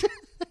shit.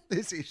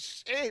 This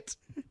is shit.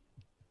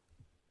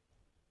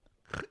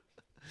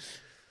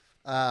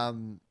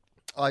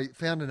 I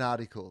found an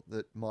article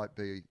that might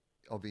be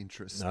of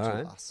interest All to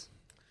right. us.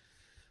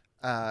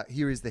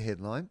 Here is the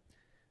headline.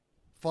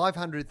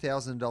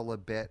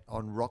 $500,000 bet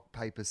on rock,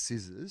 paper,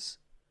 scissors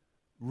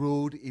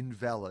ruled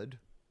invalid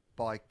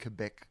by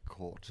Quebec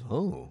court.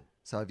 Oh.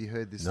 So have you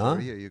heard this No.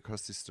 story? Are you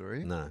across this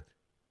story? No.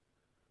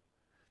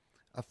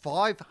 A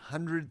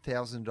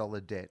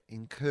 $500,000 debt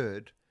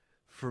incurred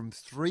from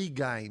 3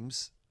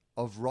 games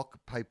of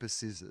rock, paper,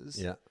 scissors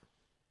Yeah.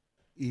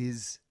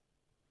 is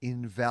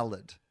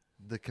invalid,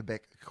 the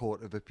Quebec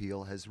Court of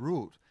Appeal has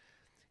ruled.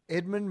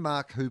 Edmund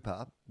Mark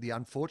Hooper, the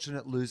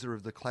unfortunate loser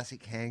of the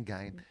classic hand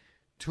game,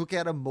 took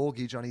out a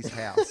mortgage on his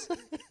house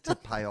to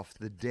pay off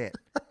the debt.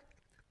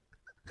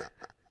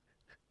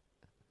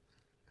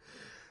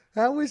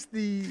 How was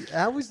the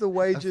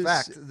wages? A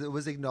fact that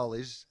was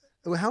acknowledged.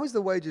 How was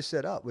the wages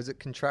set up? Was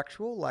it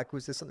contractual? Like,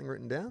 was there something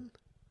written down?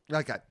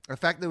 Okay, a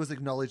fact that was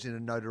acknowledged in a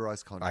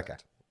notarized contract. Okay.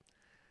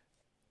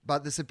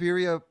 But the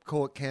Superior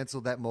Court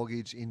cancelled that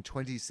mortgage in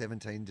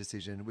 2017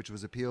 decision, which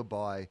was appealed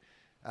by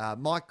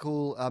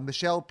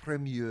Michel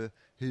Premier,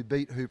 who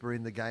beat Hooper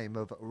in the game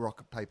of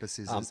rock, paper,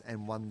 scissors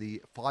and won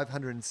the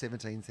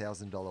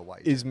 $517,000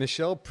 wager. Is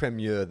Michel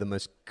Premier the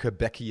most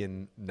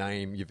Quebecian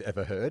name you've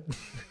ever heard?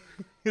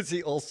 Is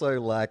he also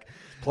like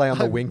play on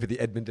the wing for the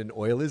Edmonton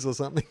Oilers or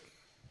something?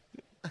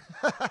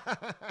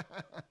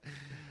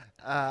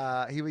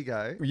 Here we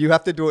go. You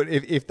have to do it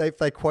if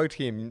they quote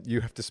him.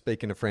 You have to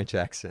speak in a French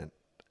accent,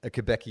 a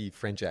Quebecy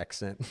French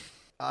accent.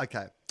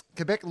 Okay.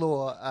 Quebec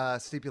law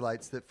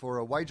stipulates that for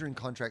a wagering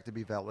contract to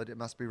be valid, it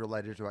must be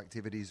related to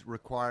activities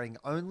requiring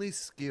only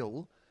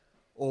skill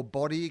or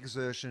body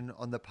exertion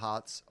on the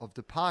parts of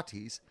the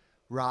parties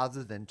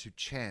rather than to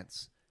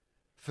chance.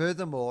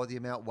 Furthermore, the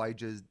amount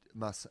wagered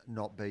must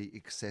not be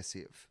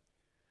excessive.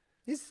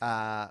 Is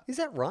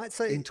that right?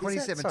 So in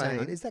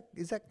 2017 is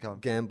that Go on.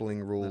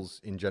 gambling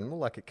rules in general?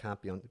 Like it can't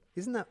be on.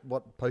 Isn't that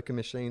what poker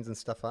machines and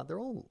stuff are? They're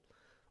all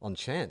on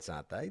chance,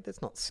 aren't they?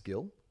 That's not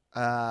skill.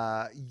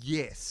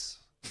 Yes.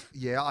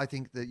 Yeah, I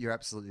think that you're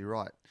absolutely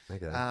right.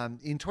 Okay.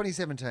 In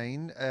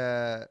 2017,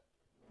 the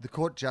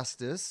court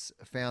justice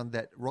found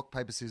that rock,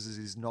 paper, scissors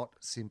is not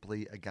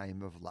simply a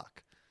game of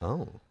luck.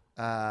 Oh.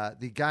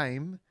 The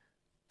game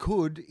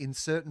could, in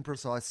certain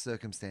precise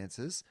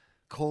circumstances,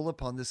 call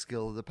upon the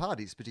skill of the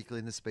parties, particularly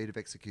in the speed of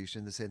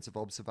execution, the sense of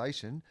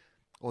observation,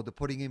 or the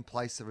putting in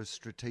place of a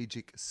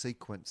strategic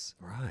sequence.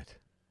 Right.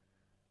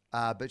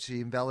 But she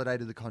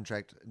invalidated the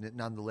contract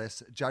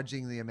nonetheless,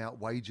 judging the amount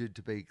wagered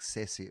to be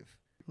excessive.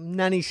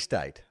 Nanny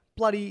state.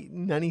 Bloody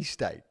nanny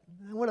state.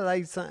 What are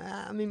they saying?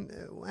 I mean,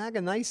 how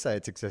can they say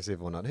it's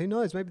excessive or not? Who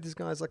knows? Maybe this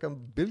guy's like a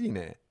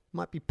billionaire.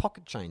 Might be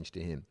pocket change to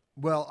him.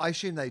 Well, I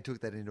assume they took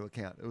that into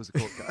account. It was a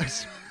court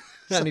case.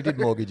 And he did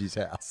mortgage his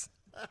house.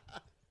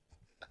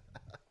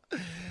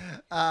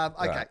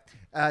 Okay.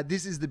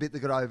 This is the bit that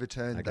got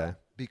overturned, though, Okay.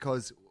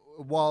 because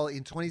while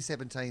in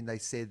 2017 they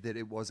said that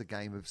it was a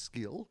game of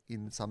skill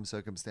in some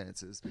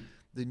circumstances,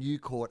 the new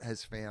court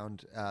has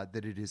found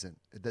that it isn't,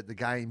 that the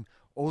game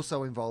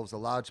also involves a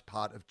large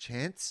part of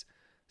chance,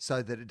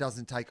 so that it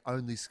doesn't take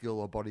only skill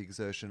or body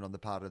exertion on the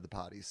part of the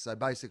parties. So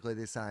basically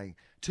they're saying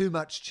too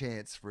much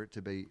chance for it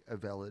to be a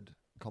valid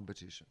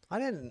competition.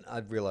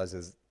 I'd realize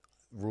there's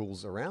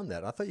rules around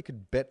that. I thought you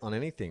could bet on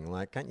anything.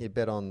 Like, can't you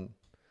bet on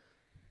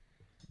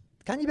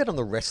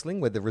the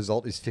wrestling where the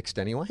result is fixed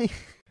anyway?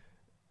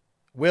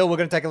 Well, we're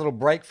going to take a little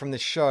break from the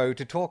show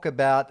to talk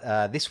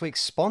about this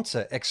week's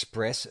sponsor,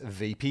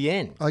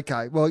 ExpressVPN.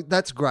 Okay, well,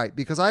 that's great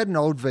because I had an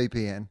old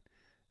VPN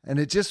and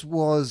it just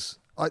was,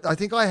 I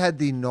think I had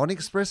the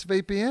non-Express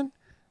VPN.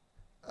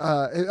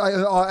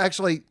 I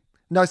actually,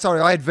 No,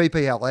 sorry, I had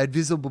VPL. I had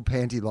visible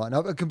panty line.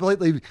 I've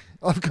completely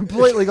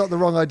got the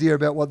wrong idea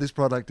about what this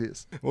product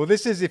is. Well,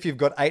 this is if you've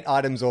got 8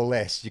 items or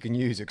less, you can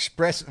use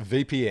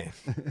ExpressVPN.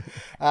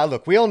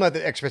 Look, we all know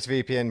that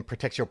ExpressVPN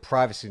protects your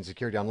privacy and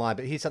security online,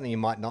 but here's something you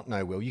might not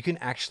know, Will. You can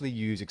actually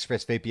use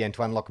ExpressVPN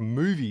to unlock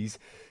movies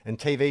and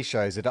TV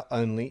shows that are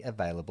only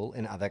available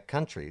in other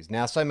countries.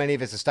 Now, so many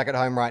of us are stuck at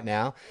home right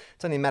now.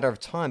 It's only a matter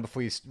of time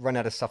before you run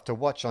out of stuff to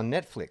watch on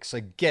Netflix.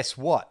 So guess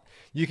what?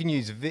 You can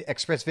use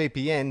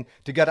ExpressVPN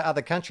to go to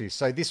other countries.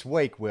 So this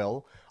week,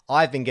 Will,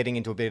 I've been getting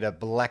into a bit of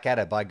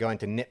Blackadder by going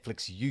to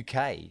Netflix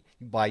UK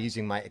by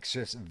using my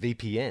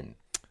ExpressVPN.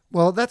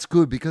 Well, that's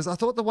good because I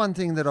thought the one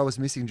thing that I was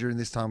missing during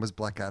this time was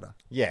Blackadder.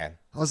 Yeah.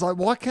 I was like,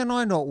 why can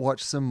I not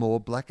watch some more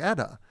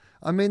Blackadder?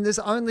 I mean, there's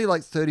only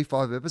like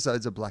 35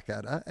 episodes of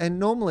Blackadder, and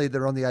normally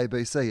they're on the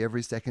ABC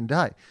every second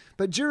day.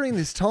 But during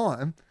this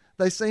time,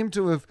 they seem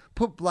to have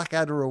put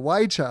Blackadder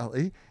away,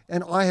 Charlie,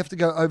 and I have to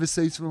go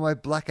overseas for my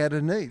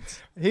Blackadder needs.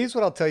 Here's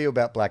what I'll tell you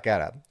about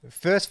Blackadder.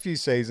 First 2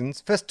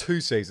 seasons,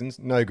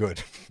 no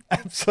good.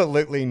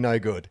 Absolutely no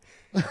good.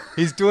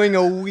 He's doing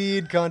a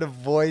weird kind of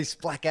voice.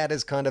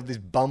 Blackadder's kind of this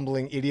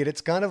bumbling idiot.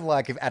 It's kind of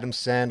like if Adam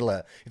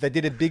Sandler, if they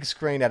did a big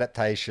screen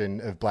adaptation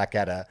of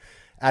Blackadder,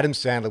 Adam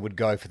Sandler would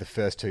go for the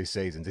first 2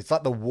 seasons. It's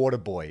like the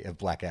Waterboy of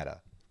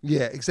Blackadder.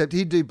 Yeah, except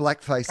he'd do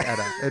blackface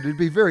adder. It'd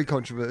be very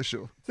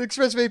controversial. The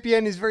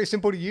ExpressVPN is very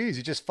simple to use.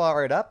 You just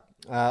fire it up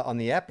on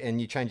the app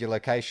and you change your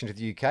location to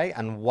the UK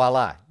and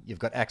voila, you've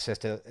got access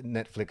to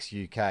Netflix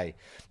UK.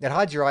 It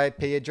hides your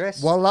IP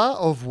address. Voila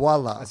or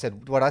voila? I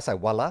said, what did I say?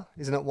 Voila?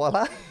 Isn't it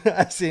voila?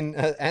 As in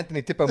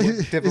Anthony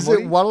Tippamudi? Is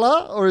it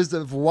voila or is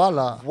it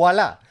voila?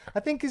 Voila. I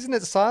think, isn't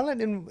it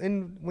silent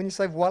in when you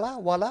say voila?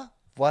 Voila?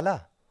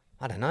 Voila.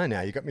 I don't know now.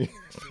 You got me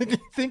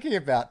thinking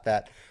about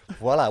that.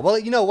 Voila. Well,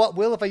 you know what,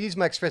 Will? If I use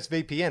my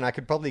ExpressVPN, I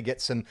could probably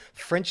get some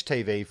French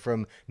TV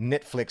from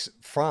Netflix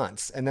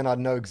France, and then I'd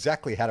know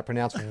exactly how to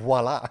pronounce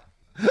voila.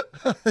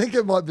 I think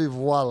it might be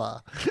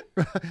voila.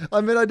 I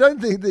mean, I don't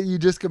think that you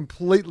just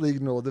completely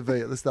ignore the V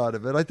at the start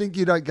of it. I think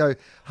you don't go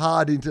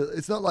hard into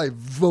it's not like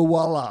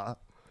voila,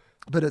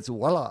 but it's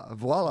voila,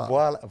 voila.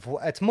 Voila.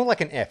 It's more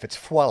like an F. It's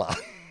voila.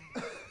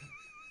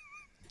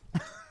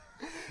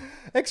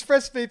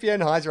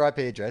 ExpressVPN hides your IP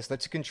address,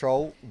 lets you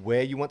control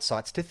where you want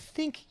sites to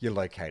think you're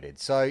located.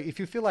 So if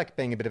you feel like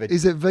being a bit of a...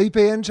 Is it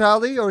VPN,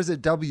 Charlie, or is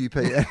it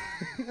WPN?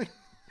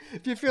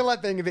 If you feel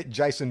like being a bit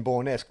Jason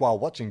Bourne-esque while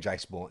watching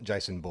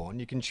Jason Bourne,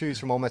 you can choose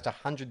from almost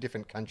 100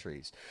 different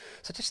countries.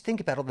 So just think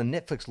about all the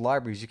Netflix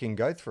libraries you can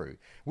go through.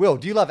 Will,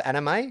 do you love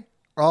anime?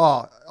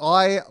 Oh,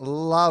 I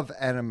love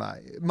anime,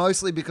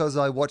 mostly because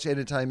I watch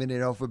entertainment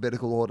in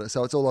alphabetical order,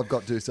 so it's all I've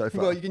got to do so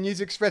far. Well, you can use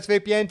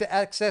ExpressVPN to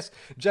access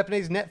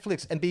Japanese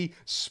Netflix and be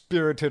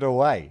spirited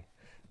away.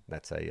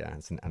 It's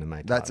an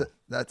anime title.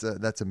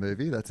 That's a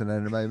movie. That's an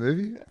anime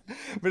movie.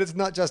 But it's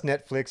not just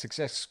Netflix.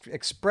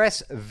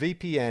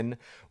 ExpressVPN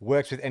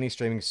works with any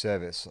streaming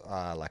service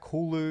like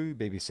Hulu,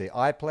 BBC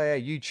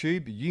iPlayer,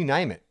 YouTube, you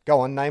name it. Go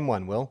on, name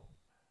one, Will.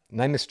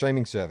 Name a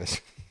streaming service.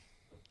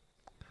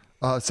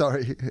 Oh,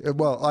 sorry.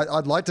 Well,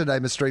 I'd like to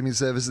name a streaming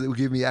service that will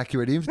give me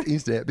accurate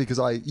internet because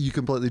you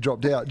completely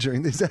dropped out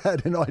during this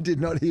ad and I did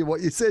not hear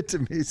what you said to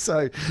me.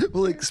 So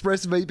will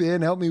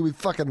ExpressVPN help me with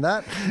fucking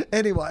that?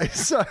 Anyway,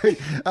 so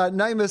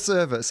name a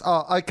service.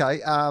 Oh, okay.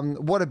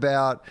 What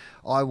about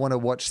I want to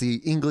watch the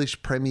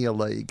English Premier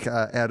League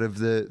out of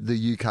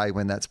the UK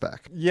when that's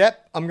back?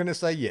 Yep, I'm going to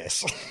say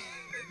yes.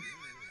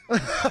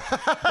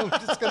 I'm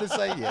just going to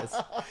say yes,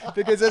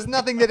 because there's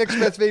nothing that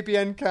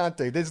ExpressVPN can't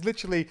do. There's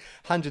literally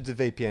hundreds of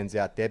VPNs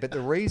out there, but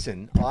the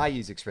reason I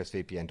use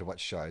ExpressVPN to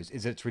watch shows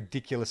is that it's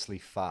ridiculously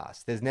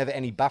fast. There's never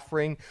any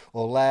buffering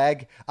or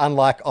lag,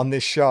 unlike on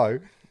this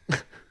show.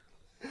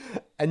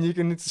 And you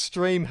can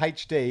stream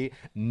HD,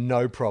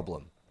 no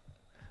problem.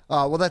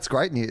 Oh, well, that's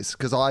great news,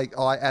 because I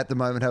at the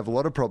moment have a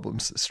lot of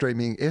problems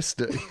streaming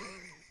SD.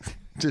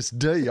 Just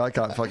D, I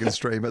can't fucking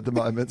stream at the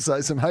moment,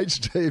 so some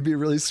HD would be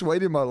really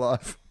sweet in my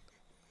life.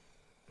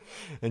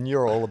 And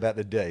you're all about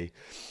the D.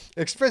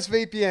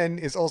 ExpressVPN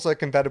is also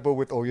compatible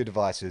with all your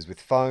devices, with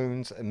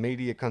phones,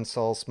 media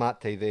consoles, smart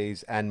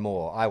TVs, and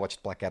more. I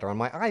watched Blackadder on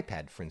my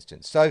iPad, for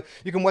instance. So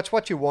you can watch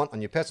what you want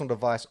on your personal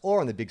device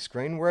or on the big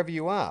screen, wherever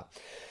you are.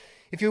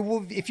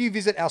 If you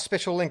visit our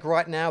special link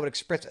right now at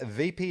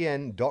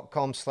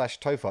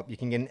expressvpn.com/tofop, you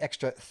can get an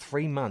extra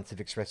 3 months of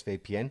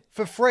ExpressVPN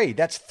for free.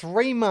 That's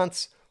 3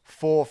 months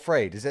for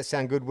free. Does that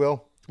sound good,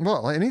 Will?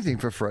 Well, anything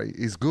for free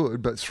is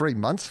good, but 3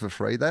 months for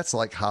free, that's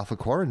like half a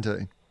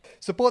quarantine.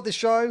 Support the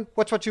show,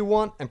 watch what you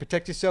want, and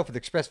protect yourself with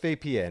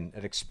ExpressVPN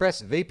at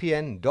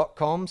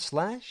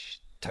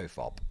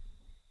expressvpn.com/tofop.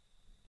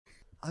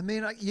 I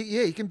mean,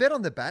 yeah, you can bet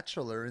on The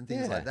Bachelor and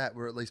things like that,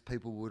 where at least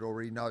people would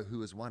already know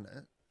who has won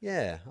it.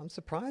 Yeah, I'm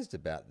surprised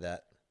about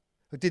that.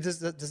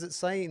 Does it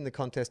say in the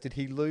contest, did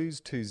he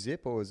lose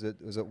 2-0, or was it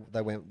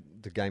they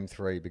went to game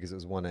 3 because it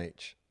was 1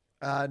 each?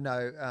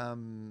 No,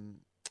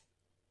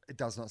 it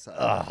does not say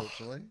that,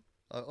 unfortunately.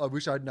 I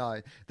wish I'd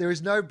known. There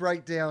is no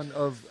breakdown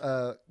of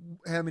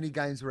how many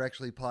games were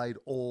actually played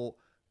or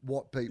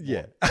what people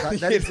Yeah. want.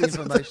 That Yeah, is the that's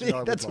what I information mean. I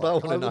would That's like. what I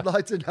wanna I would know.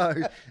 like to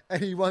know.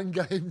 And he won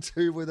game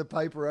 2 with a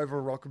paper over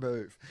a rock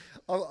move.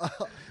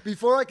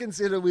 Before I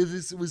consider whether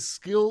this was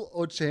skill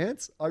or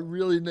chance, I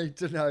really need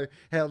to know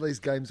how these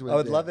games went I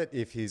would down. love it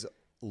if his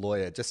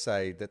lawyer, just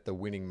say that the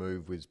winning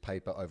move was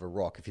paper over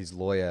rock, if his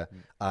lawyer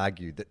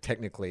argued that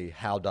technically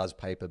how does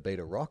paper beat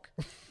a rock?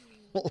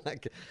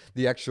 Like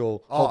the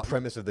actual whole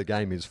premise of the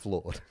game is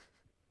flawed.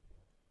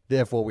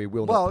 Therefore, we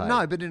will not Well, pay.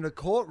 no, but in a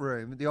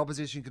courtroom, the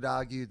opposition could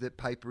argue that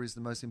paper is the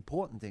most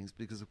important things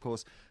because, of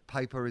course,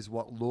 paper is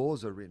what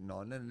laws are written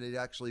on, and it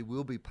actually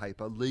will be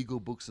paper, legal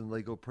books and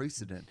legal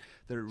precedent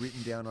that are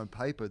written down on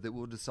paper that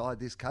will decide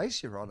this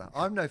case, Your Honour.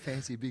 I'm no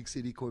fancy big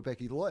city Quebec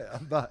lawyer,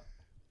 but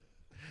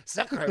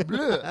sacre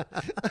bleu.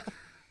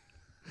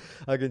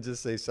 I can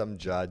just see some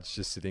judge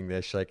just sitting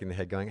there shaking their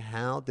head going,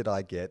 how did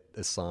I get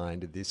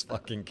assigned this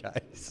fucking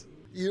case?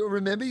 You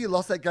remember you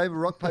lost that game of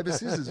rock, paper,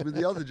 scissors with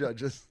the other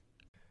judges.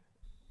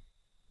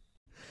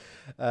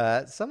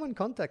 Someone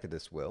contacted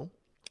us, Will,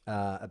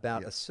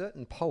 about a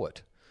certain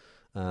poet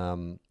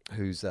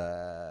who's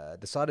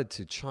decided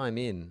to chime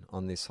in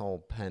on this whole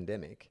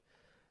pandemic.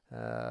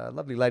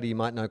 Lovely lady you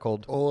might know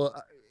called Or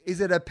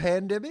is it a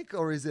pandemic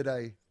or is it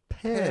a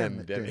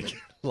Pandemic.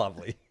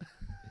 Lovely.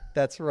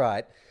 That's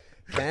right.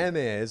 Pam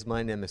Ayres,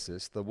 my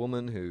nemesis, the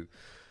woman who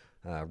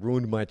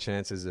ruined my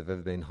chances of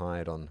ever being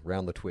hired on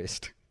Round the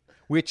Twist,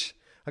 which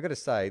I got to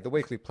say, the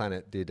Weekly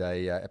Planet did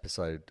a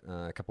episode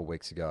a couple of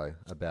weeks ago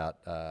about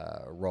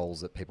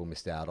roles that people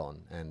missed out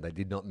on, and they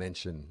did not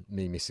mention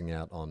me missing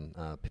out on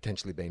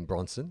potentially being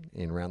Bronson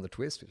in Round the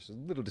Twist, which I was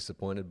a little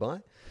disappointed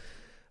by.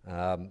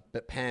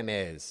 But Pam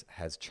Ayres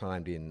has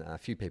chimed in. A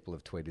few people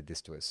have tweeted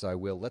this to us. So,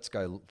 Will, let's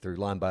go through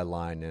line by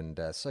line and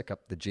soak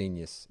up the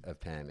genius of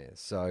Pam Ayres.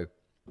 So,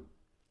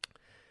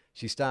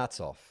 she starts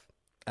off,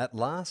 at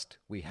last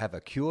we have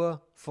a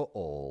cure for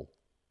all.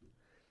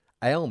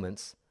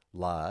 Ailments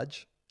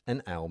large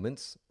and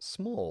ailments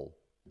small.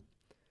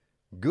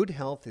 Good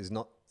health is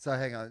not... So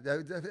hang on.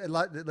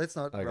 Let's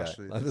not rush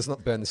through this. Let's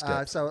not burn the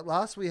steps. So at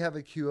last we have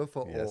a cure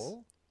for Yes.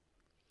 all.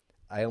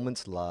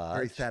 Ailments large.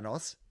 Very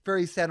Thanos.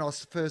 Very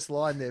Thanos first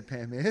line there,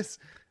 Pam Ayres.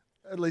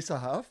 At least a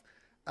half.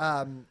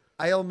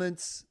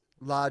 Ailments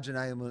large and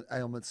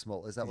ailments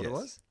small. Is that what it Yes.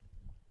 was?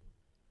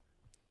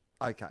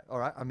 Okay. All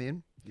right. I'm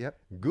in. Yep.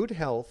 Good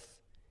health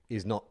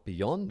is not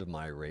beyond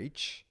my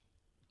reach.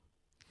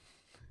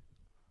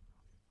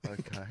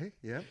 Okay.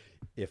 Yep.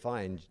 If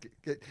I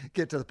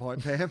Get to the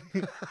point, Pam.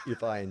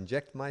 if I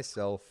inject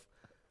myself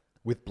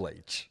with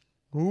bleach.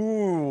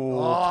 Ooh,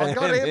 Oh, Pam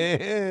got him.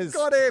 Ayres.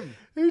 Got him.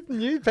 Who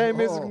knew Pam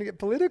Ayres was Oh. going to get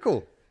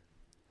political?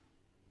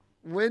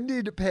 When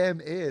did Pam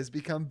Ayres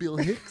become Bill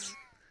Hicks?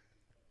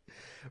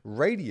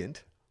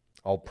 Radiant,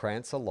 I'll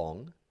prance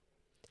along,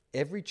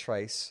 every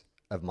trace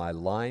of my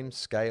lime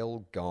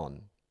scale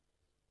gone.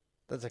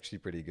 That's actually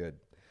pretty good.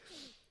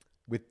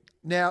 With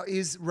Now,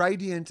 is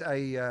Radiant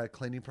a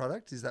cleaning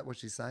product? Is that what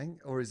she's saying?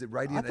 Or is it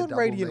Radiant I a thought double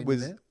Radiant meaning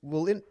was there?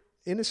 well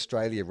in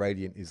Australia.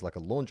 Radiant is like a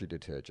laundry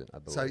detergent, I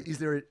believe. So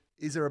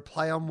is there a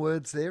play on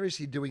words there? Is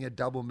she doing a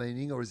double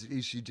meaning or is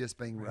she just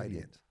being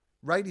radiant?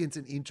 Radiant's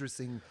an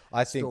interesting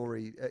I think-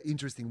 story,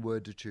 interesting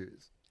word to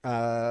choose.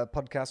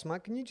 Podcast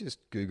Mark, can you just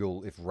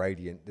Google if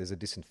Radiant? There's a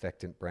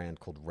disinfectant brand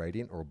called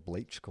Radiant or a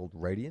bleach called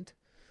Radiant.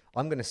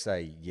 I'm going to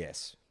say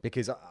yes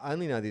because I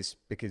only know this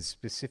because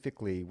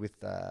specifically with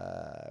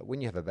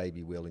when you have a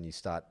baby, Will, and you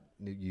start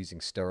using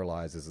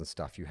sterilizers and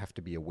stuff, you have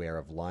to be aware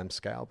of lime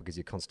scale because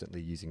you're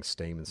constantly using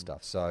steam and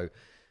stuff. So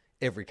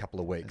every couple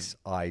of weeks,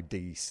 I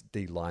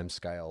de-lime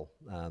scale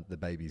the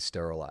baby's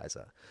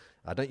sterilizer.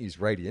 I don't use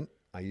Radiant.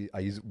 I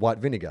use white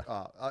vinegar.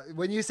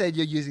 When you said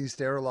you're using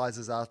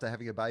sterilizers after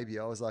having a baby,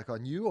 I was like,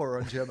 on you or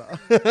on Gemma?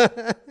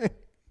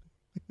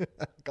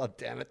 God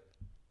damn it.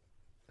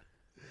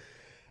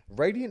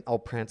 Radiant, I'll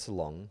prance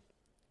along.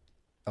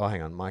 Oh,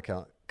 hang on,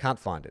 Michael. Can't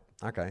find it.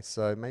 Okay,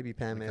 so maybe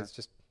Pam is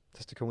just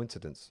a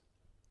coincidence.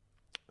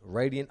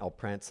 Radiant, I'll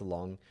prance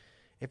along.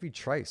 Every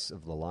trace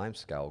of the lime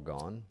scale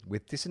gone.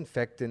 With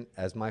disinfectant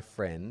as my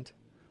friend.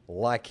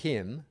 Like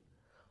him,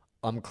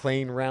 I'm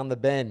clean round the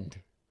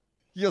bend.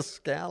 You're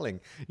scowling.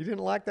 You didn't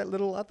like that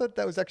little... I thought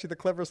that was actually the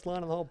cleverest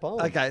line of the whole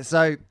poem. Okay,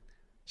 so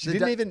She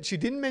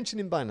didn't mention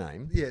him by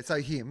name. yeah, so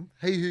him,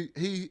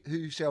 he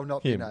who shall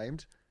not Him. be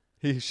named,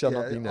 He shall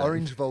not be named.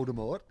 Orange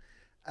Voldemort.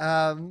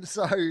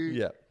 So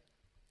Yeah.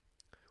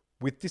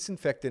 With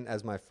disinfectant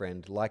as my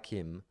friend, like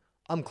him,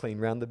 I'm clean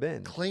round the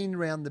bend. clean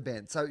round the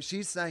bend. So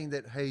she's saying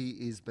that he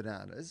is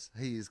bananas.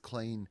 He is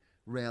clean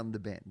round the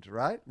bend,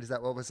 right? Is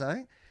that what we're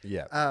saying?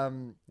 Yeah.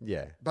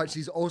 Yeah. But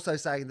she's also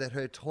saying that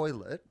her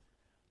toilet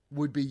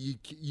would be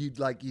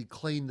you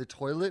clean the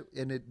toilet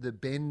and the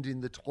bend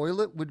in the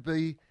toilet would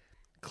be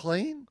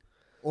clean,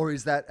 or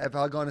is that have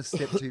I gone a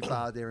step too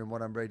far there in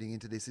what I'm reading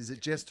into this? Is it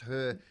just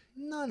her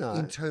No.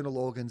 internal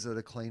organs that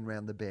are clean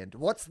round the bend?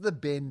 What's the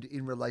bend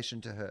in relation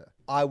to her?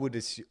 I would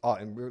assume... Oh,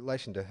 in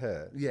relation to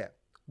her? Yeah.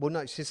 Well,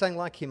 no, she's saying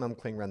like him, I'm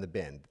clean round the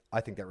bend. I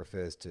think that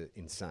refers to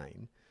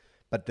insane.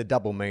 But the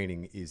double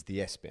meaning is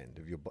the S bend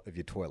of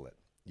your toilet.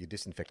 you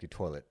disinfect your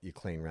toilet, you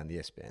clean around the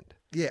S band.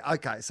 Yeah,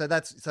 okay.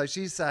 So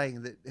she's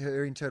saying that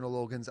her internal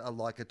organs are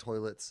like a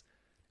toilet's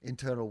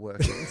internal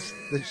workings,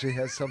 that she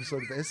has some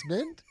sort of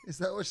S-bend? Is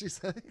that what she's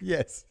saying?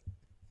 Yes.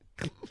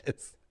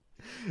 Yes.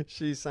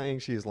 She's saying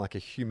she is like a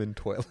human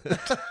toilet.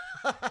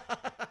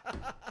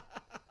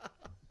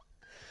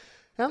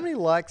 How many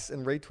likes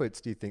and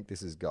retweets do you think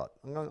this has got?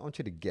 I want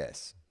you to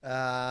guess.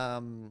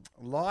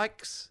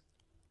 Likes.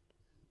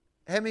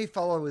 How many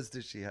followers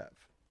does she have?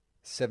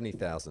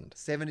 70,000.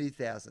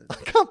 70,000. I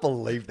can't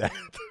believe that.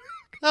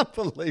 I can't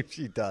believe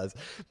she does.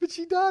 But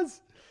she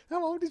does.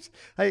 How old is she?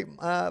 Hey,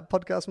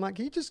 Podcast Mike,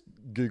 can you just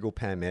Google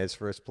Pam Ayres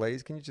for us,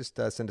 please? Can you just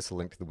send us a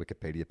link to the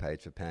Wikipedia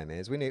page for Pam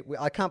Ayres?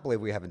 I can't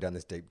believe we haven't done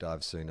this deep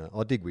dive sooner.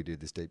 Or did we do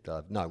this deep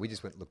dive? No, we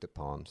just went and looked at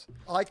poems.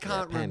 I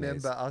can't Pam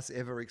remember Ayres. us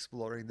ever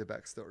exploring the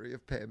backstory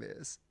of Pam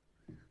Ayres.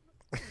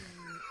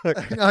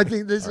 I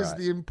think this is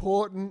the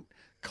important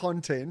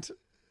content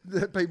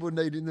that people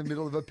need in the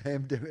middle of a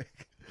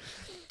pandemic.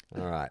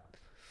 All right.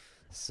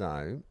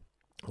 So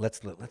let's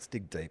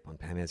dig deep on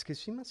Pam Ayres because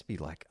she must be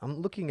like, I'm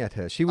looking at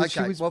her. She was.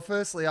 Well,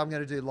 firstly, I'm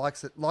going to do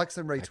likes and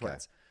retweets. Okay.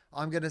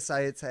 I'm going to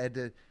say it's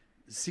had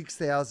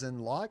 6,000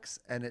 likes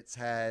and it's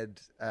had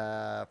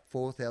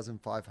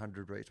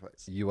 4,500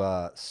 retweets. You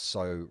are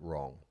so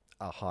wrong.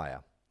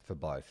 Higher for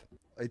both.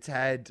 It's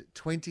had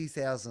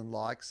 20,000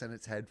 likes and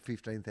it's had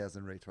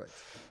 15,000 retweets.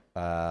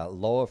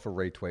 Lower for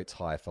retweets,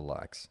 higher for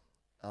likes.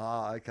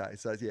 Ah, okay.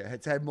 So, yeah,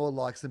 it's had more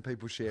likes than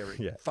people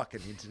sharing. Yeah.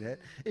 Fucking internet.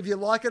 If you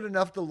like it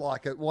enough to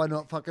like it, why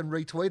not fucking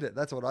retweet it?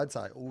 That's what I'd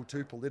say. Oh,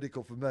 too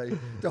political for me.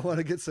 Don't want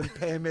to get some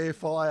Pam Ayres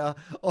fire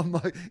on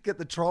my... Get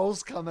the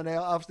trolls coming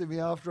out after me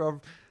after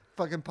I've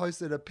fucking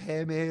posted a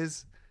Pam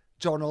Ayres,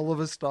 John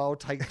Oliver style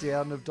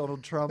takedown of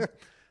Donald Trump.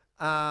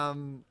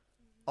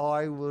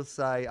 I will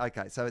say,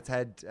 okay, so it's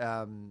had,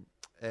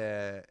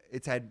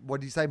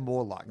 what do you say,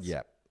 more likes?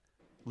 Yeah.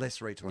 Less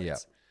retweets. Yeah.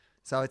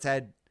 So it's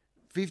had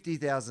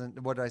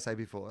 50,000, what did I say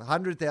before?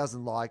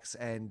 100,000 likes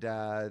and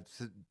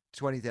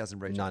 20,000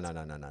 retweets. No.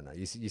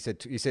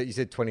 You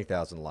said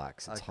 20,000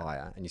 likes. It's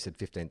higher, and you said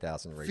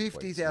 15,000 retweets.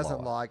 50,000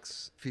 lower.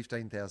 likes,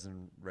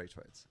 15,000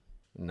 retweets.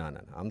 No.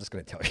 I'm just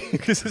going to tell you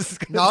because this is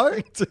going No, to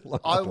take too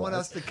long. I otherwise. want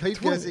us to keep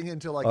guessing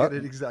until I get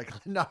it exactly.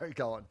 No,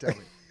 go on, tell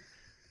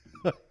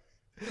me.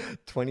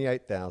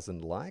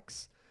 28,000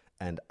 likes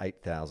and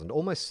 8,000,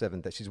 almost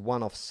 7. That she's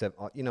one off 7.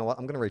 You know what?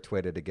 I'm going to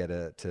retweet her to get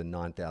her to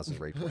 9,000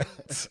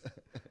 retweets.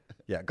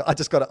 Yeah, I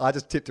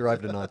just tipped her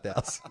over to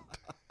 9,000.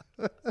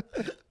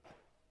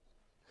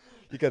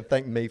 You can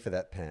thank me for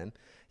that, Pan.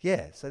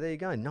 Yeah, so there you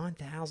go,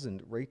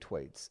 9,000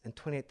 retweets and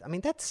 28. I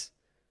mean, that's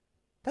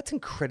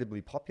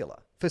incredibly popular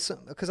for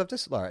some. Because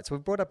all right. So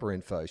we've brought up her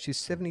info. She's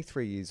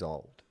 73 years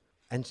old,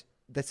 and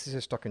that's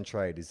her stock in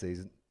trade is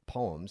these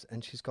poems,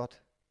 and she's got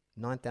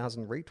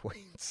 9,000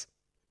 retweets.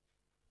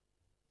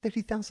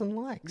 30,000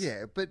 likes.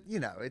 Yeah, but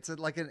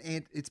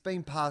it's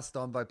been passed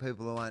on by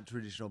people who aren't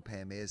traditional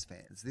Pam Ayres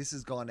fans. This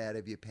has gone out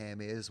of your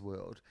Pam Ayres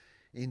world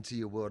into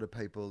your world of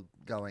people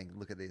going,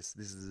 look at this.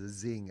 This is a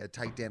zing, a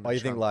takedown. Oh, you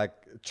think like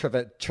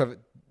Trevor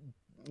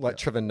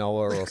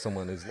Noah or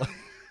someone is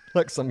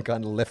like some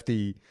kind of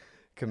lefty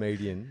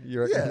comedian?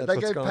 You reckon that's they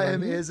what's gave going Pam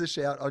on here? Ayres a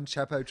shout on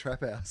Chapo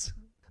Trap House.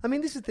 I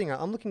mean, this is the thing.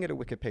 I'm looking at a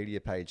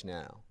Wikipedia page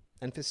now,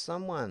 and for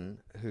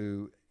someone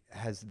who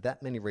has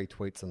that many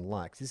retweets and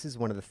likes, this is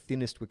one of the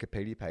thinnest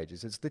Wikipedia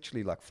pages. It's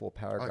literally like 4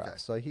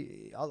 paragraphs.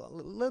 Okay. So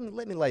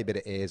let me lay a bit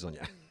of airs on you.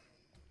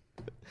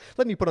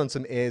 Let me put on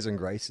some airs and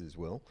graces,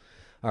 Will.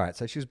 All right,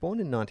 so she was born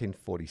in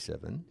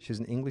 1947. She's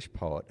an English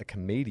poet, a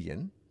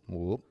comedian,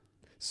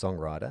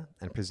 songwriter,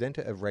 and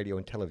presenter of radio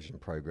and television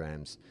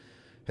programs.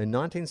 Her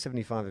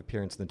 1975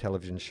 appearance in the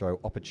television show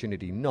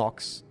Opportunity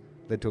Knocks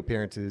led to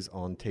appearances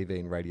on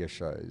TV and radio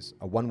shows,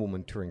 a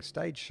one-woman touring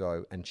stage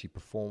show, and she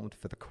performed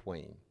for the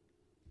Queen.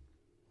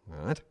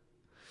 All right.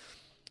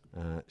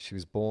 She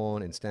was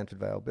born in Stamford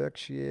Vale,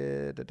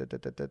 Berkshire.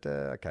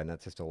 Okay,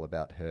 that's just all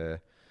about her.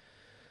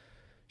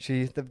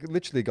 They've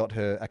literally got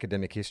her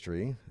academic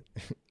history.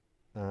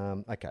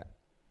 Okay.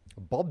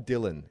 Bob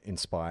Dylan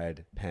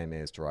inspired Pam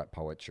Ayres to write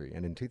poetry,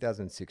 and in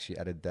 2006 she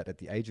added that at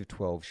the age of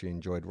 12 she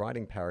enjoyed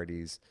writing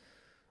parodies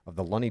of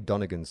the Lonnie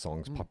Donegan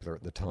songs popular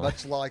at the time.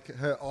 Much like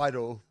her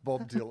idol,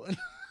 Bob Dylan.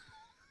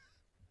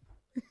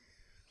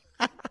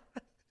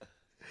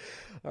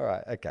 All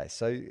right, okay.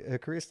 So her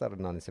career started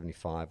in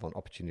 1975 on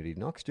Opportunity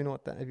Knocks. Do you know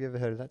what that? Have you ever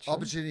heard of that show?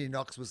 Opportunity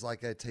Knocks was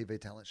like a TV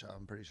talent show,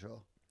 I'm pretty sure.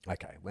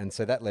 Okay, and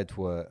so that led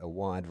to a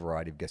wide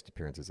variety of guest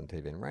appearances on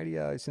TV and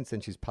radio. Since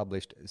then, she's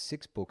published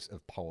 6 books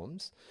of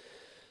poems,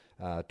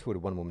 toured a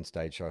one-woman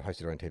stage show,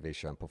 hosted her own TV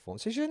show and performed.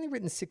 So she's only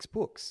written 6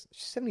 books.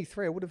 She's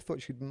 73. I would have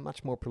thought she'd be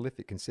much more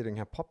prolific considering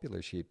how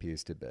popular she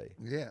appears to be.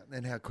 Yeah,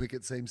 and how quick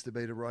it seems to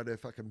be to write her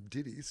fucking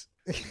ditties.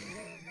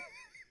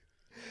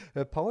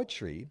 Her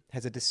poetry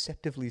has a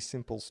deceptively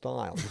simple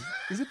style.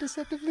 Is it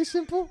deceptively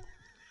simple?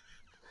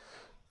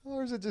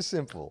 Or is it just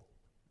simple?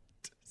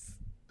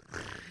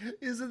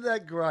 Isn't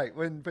that great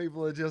when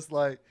people are just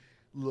like,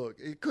 look,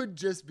 it could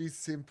just be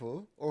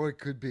simple or it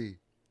could be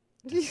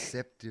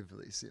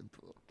deceptively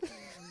simple.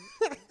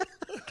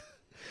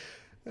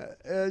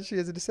 She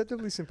has a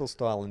deceptively simple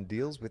style and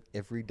deals with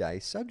everyday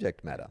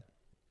subject matter.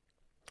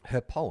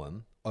 Her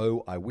poem,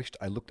 "Oh, I Wished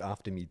I Looked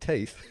After Me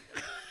Teeth,"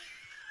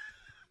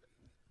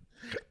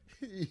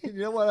 You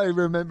know what I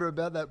remember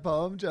about that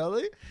poem,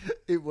 Charlie?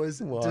 It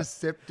was What?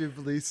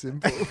 deceptively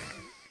simple.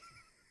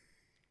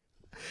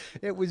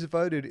 it was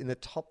voted in the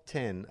top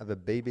 10 of a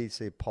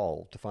BBC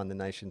poll to find the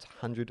nation's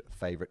 100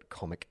 favourite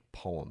comic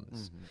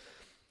poems.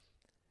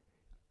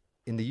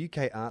 In the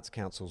UK Arts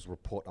Council's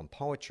report on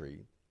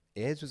poetry,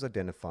 Ayres was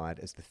identified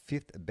as the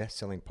 5th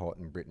best-selling poet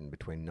in Britain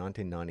between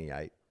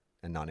 1998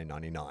 and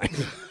 1999.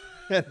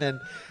 And then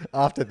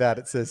after that,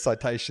 it says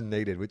citation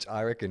needed, which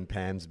I reckon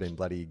Pam's been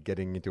bloody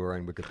getting into her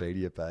own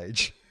Wikipedia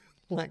page.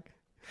 Like,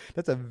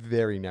 that's a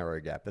very narrow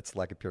gap. That's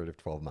like a period of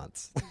 12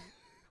 months.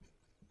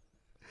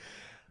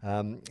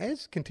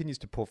 Ayres continues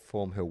to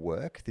perform her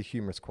work, the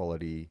humorous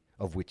quality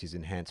of which is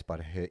enhanced by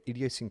her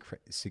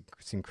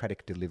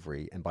idiosyncratic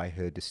delivery and by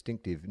her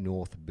distinctive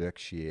North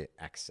Berkshire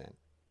accent. Do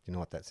you know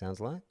what that sounds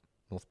like?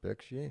 North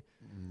Berkshire?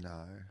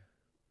 No.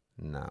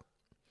 No.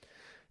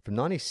 From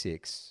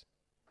 96,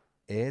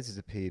 Ayres has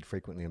appeared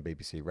frequently on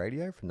BBC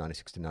Radio. From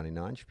 96 to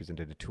 99, she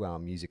presented a 2-hour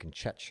music and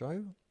chat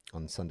show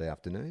on Sunday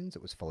afternoons.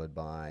 It was followed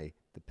by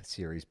the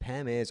series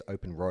Pam Ayres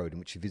Open Road, in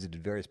which she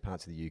visited various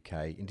parts of the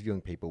UK,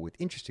 interviewing people with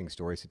interesting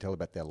stories to tell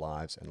about their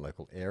lives and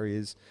local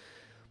areas.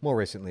 More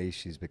recently,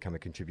 she's become a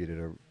contributor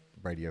to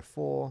Radio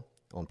 4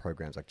 on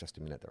programs like Just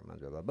a Minute, That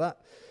Reminds, blah, blah, blah.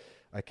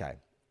 Okay.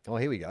 Oh,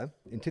 here we go.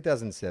 In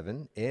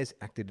 2007, Ayres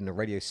acted in a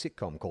radio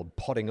sitcom called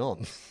Potting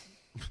On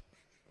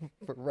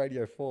for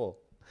Radio 4.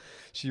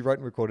 She wrote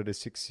and recorded a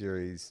 6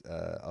 series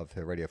of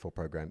her Radio 4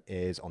 program,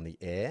 Ayres on the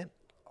Air.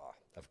 Oh,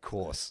 of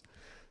course.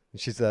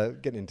 She's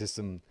getting into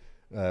some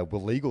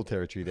legal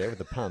territory there with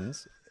the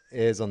puns.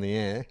 Ayres on the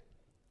Air,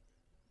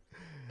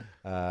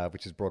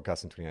 which was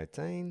broadcast in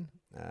 2018.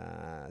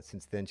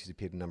 Since then, she's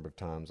appeared a number of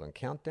times on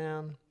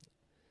Countdown.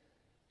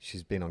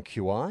 She's been on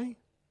QI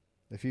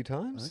a few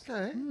times.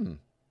 Okay.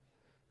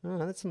 Oh,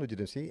 that's some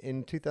legitimacy.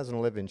 In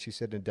 2011, she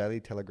said in a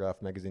Daily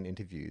Telegraph magazine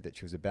interview that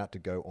she was about to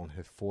go on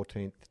her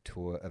 14th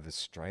tour of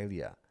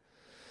Australia.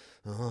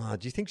 Oh,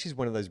 do you think she's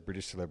one of those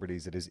British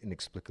celebrities that is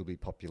inexplicably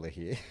popular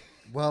here?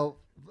 Well,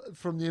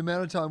 from the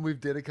amount of time we've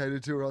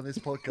dedicated to her on this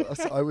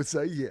podcast, I would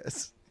say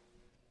yes.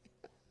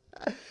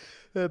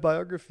 Her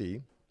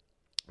biography,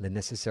 The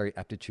Necessary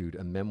Aptitude,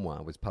 a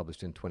memoir, was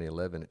published in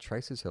 2011. It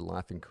traces her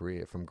life and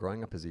career from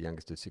growing up as the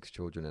youngest of 6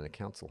 children in a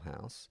council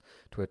house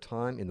to her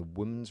time in the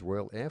Women's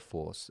Royal Air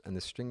Force and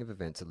the string of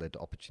events that led to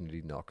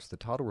opportunity knocks. The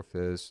title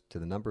refers to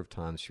the number of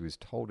times she was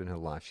told in her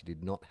life she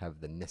did not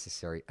have the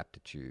necessary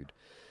aptitude.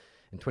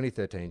 In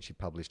 2013, she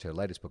published her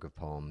latest book of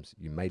poems,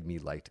 You Made Me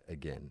Late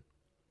Again.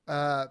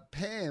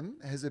 Pam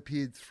has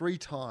appeared 3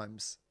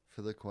 times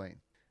for the Queen.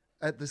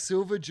 At the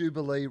Silver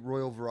Jubilee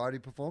Royal Variety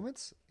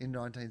Performance in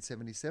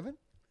 1977,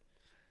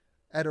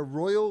 at a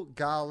Royal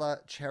Gala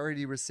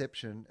charity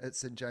reception at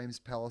St James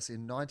Palace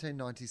in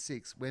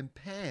 1996, when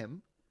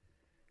Pam,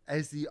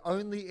 as the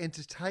only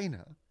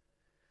entertainer,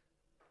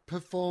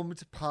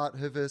 performed part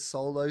of her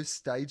solo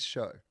stage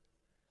show.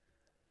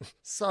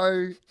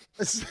 So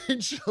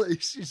essentially,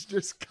 she's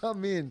just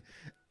come in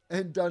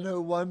and done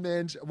her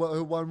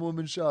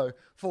one-woman show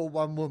for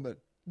one woman,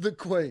 the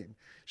Queen.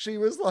 She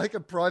was like a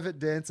private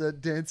dancer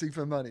dancing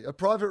for money, a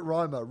private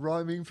rhymer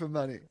rhyming for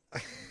money.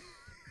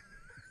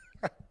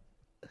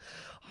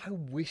 I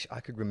wish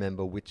I could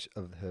remember which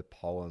of her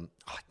poem.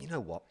 Oh, you know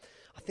what?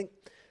 I think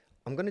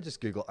I'm going to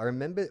just Google. I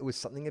remember it was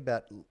something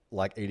about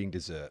like eating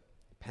dessert.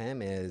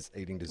 Pam Ayres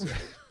eating dessert.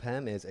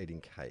 Pam Ayres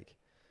eating cake.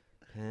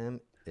 Pam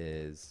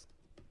Ayres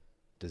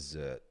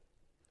dessert.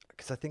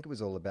 Because I think it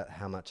was all about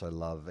how much I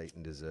love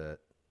eating dessert.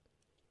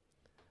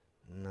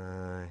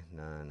 No.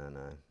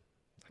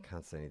 I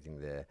can't say anything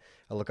there.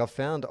 Oh, look, I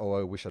found, Oh,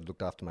 I Wish I'd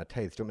Looked After My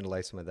Teeth. Do you want me to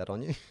lay some of that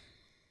on you?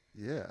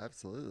 Yeah,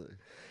 absolutely.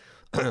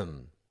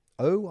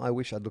 Oh, I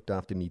wish I'd looked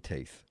after me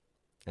teeth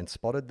and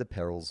spotted the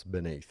perils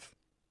beneath.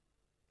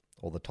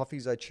 All the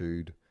toffees I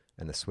chewed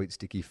and the sweet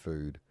sticky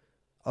food.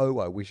 Oh,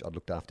 I wish I'd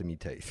looked after me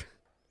teeth.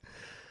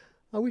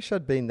 I wish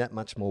I'd been that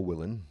much more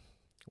willin',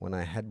 when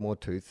I had more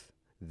tooth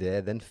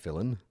there than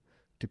fillin',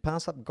 to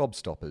pass up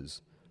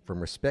gobstoppers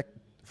from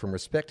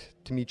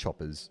respect to me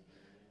choppers,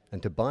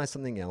 and to buy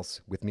something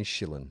else with me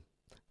shillin'.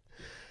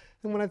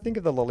 And when I think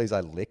of the lollies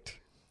I licked,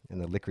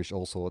 and the licorice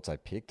all sorts I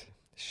picked,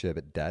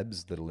 sherbet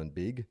dabs, little and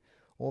big,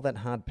 all that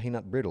hard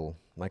peanut brittle,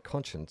 my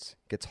conscience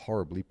gets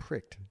horribly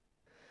pricked.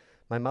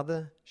 My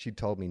mother, she'd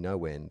told me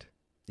no end.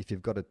 If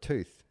you've got a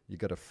tooth, you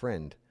got a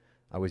friend.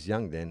 I was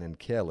young then and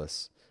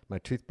careless. My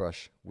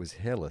toothbrush was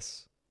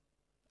hairless.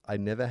 I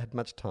never had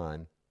much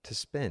time to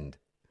spend.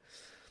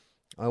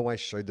 I always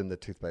showed them the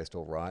toothpaste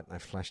all right. I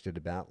flashed it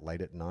about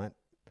late at night.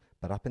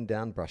 But up and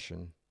down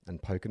brushin' and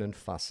pokin' and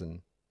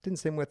fussin' didn't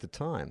seem worth the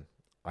time.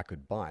 I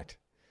could bite.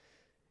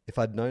 If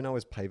I'd known I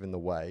was paving the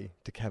way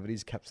to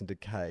cavities, caps and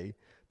decay,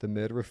 the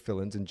murder of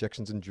fillins,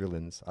 injections and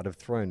drillins, I'd have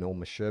thrown all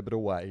my sherbet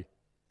away.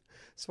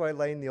 So I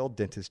lay in the old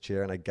dentist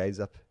chair and I gaze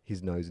up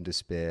his nose in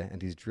despair,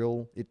 and his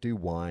drill it do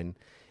whine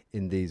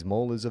in these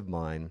molars of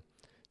mine,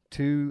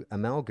 To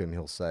amalgam,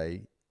 he'll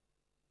say,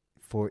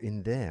 for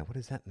in there. What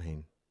does that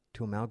mean?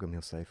 To amalgam,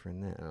 he'll say, for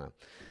in there.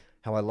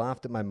 How I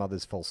laughed at my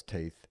mother's false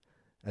teeth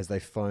as they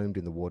foamed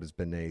in the waters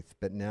beneath.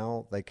 But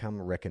now they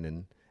come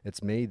reckoning.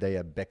 It's me they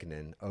are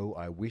beckoning. Oh,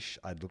 I wish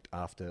I'd looked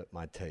after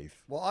my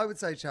teeth. Well, I would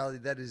say, Charlie,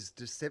 that is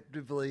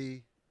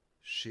deceptively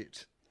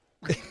shit.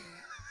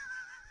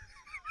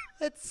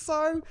 It's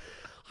so...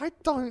 I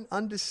don't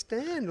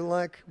understand,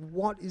 like,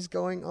 what is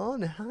going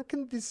on? How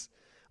can this...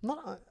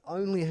 Not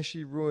only has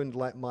she ruined,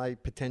 like, my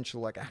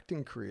potential, like,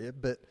 acting career,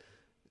 but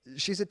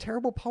she's a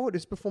terrible poet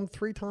who's performed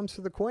 3 times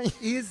for the Queen.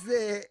 Is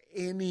there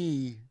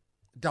any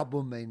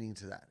double meaning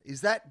to that?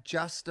 Is that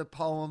just a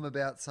poem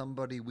about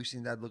somebody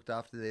wishing they'd looked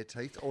after their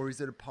teeth? Or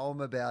is it a poem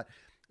about...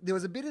 There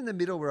was a bit in the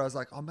middle where I was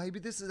like, oh, maybe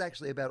this is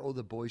actually about all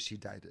the boys she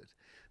dated.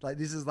 Like,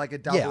 this is like a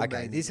double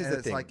meaning. This is and the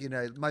it's thing. like, you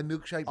know, my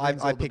milkshake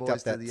brings all the picked boys up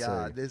to that the too.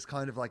 yard. There's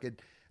kind of like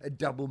a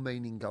double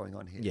meaning going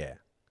on here. Yeah.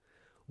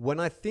 When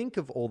I think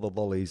of all the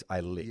lollies I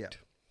licked, Yeah.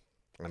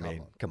 I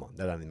mean, come on,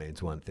 that only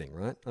means one thing,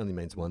 right? Only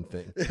means one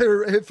thing.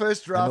 Her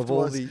first draft of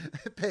all was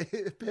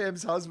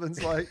Pam's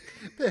husband's like,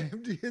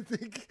 Pam, do you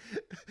think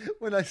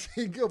when I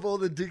think of all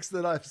the dicks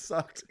that I've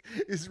sucked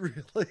is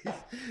really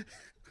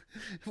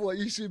what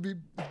you should be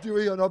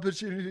doing on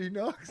Opportunity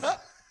Knocks?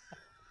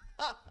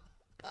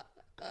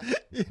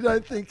 You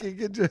don't think you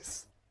could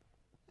just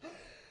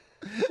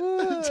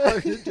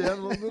tone it down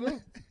a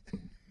little?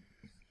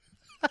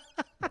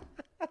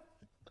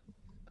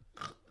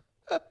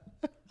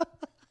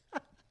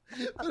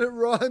 But it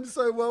rhymes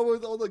so well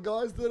with all the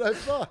guys that I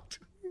fucked.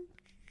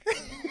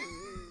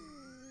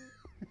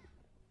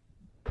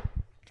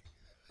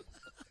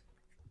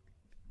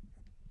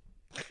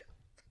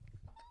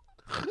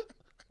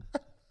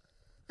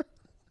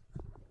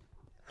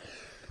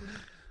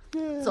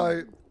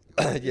 So,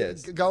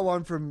 Yes. go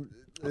on from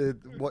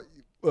what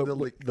the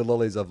lick. The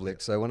lollies I've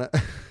licked. So when I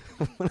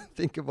when I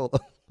think of all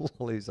the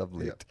lollies I've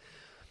licked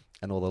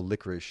and all the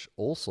licorice,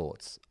 all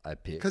sorts I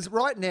picked. Because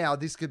right now,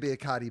 this could be a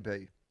Cardi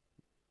B.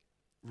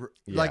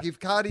 Like if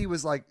Cardi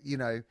was like, you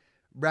know,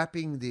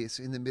 rapping this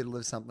in the middle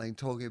of something,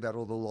 talking about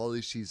all the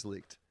lollies she's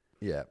licked.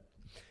 Yeah.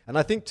 And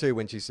I think too,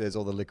 when she says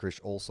all the licorice,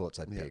 all sorts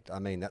I picked, I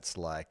mean, that's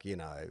like, you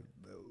know,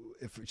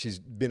 if she's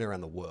been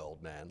around the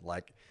world, man.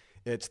 Like,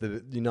 it's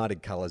the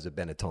United Colours of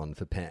Benetton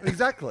for Pam.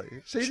 Exactly.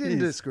 She didn't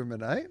Jeez.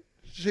 discriminate.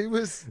 She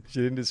was...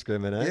 She didn't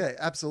discriminate. Yeah,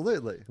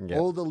 absolutely. Yeah.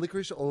 All the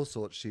licorice, all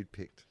sorts she'd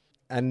picked.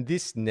 And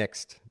this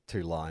next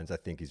 2 lines, I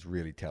think, is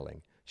really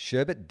telling.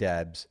 Sherbet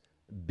dabs,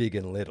 big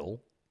and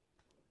little.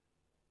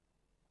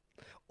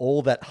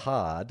 All that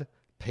hard,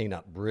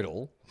 peanut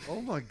brittle.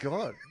 Oh, my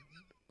God.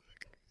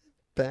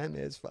 Bam,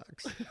 there's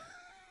fucks.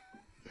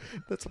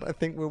 That's what I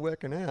think we're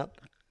working out.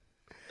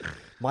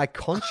 My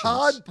conscience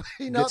Hard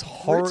peanut gets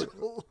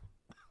horrible.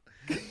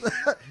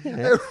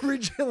 brittle.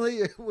 Originally,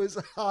 it was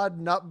hard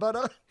nut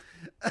butter.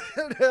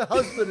 And her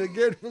husband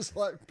again was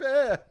like,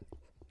 Pam,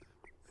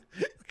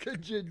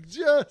 could you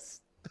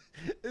just...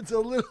 It's a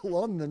little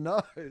on the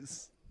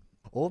nose.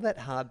 All that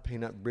hard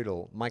peanut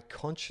brittle, my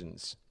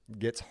conscience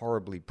gets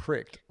horribly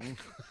pricked.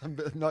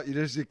 But not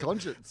just your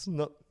conscience. It's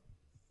not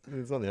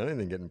the only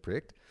thing getting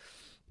pricked.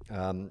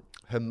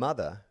 Her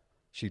mother,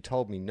 she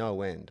told me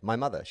no end. My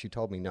mother, she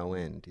told me no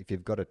end. If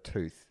you've got a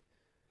tooth,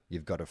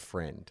 you've got a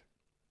friend.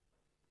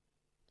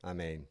 I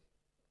mean,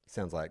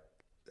 sounds like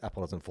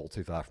apple doesn't fall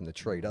too far from the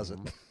tree, does it?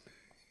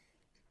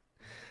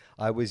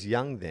 I was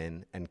young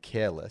then and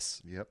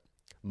careless. Yep.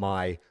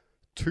 My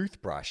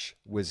toothbrush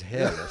was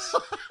hairless.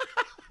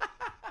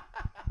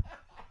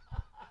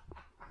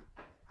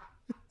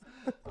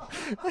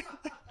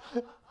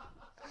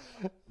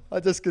 I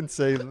just can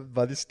see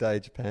by this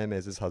stage Pam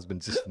as his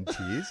husband just in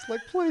tears.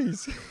 Like,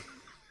 please,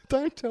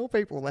 don't tell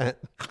people that.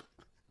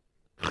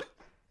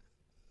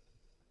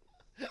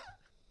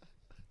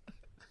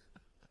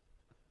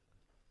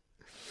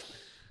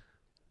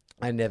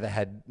 I never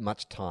had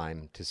much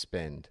time to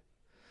spend.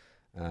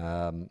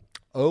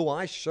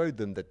 I showed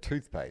them the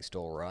toothpaste,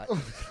 all right.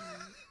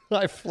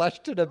 I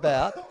flashed it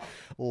about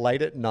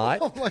late at night.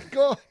 Oh, my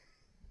God.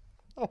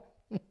 Oh,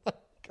 my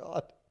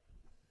God.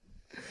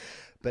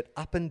 But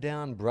up and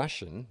down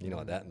brushing, you know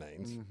what that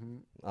means. Mm-hmm.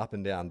 Up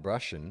and down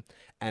brushing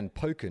and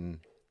poking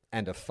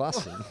and a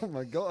fussing. Oh,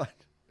 my God.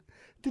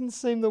 Didn't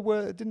seem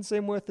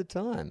worth the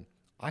time.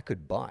 I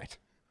could bite.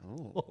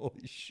 Oh,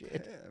 holy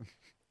shit. Damn.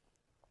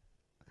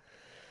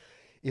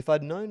 If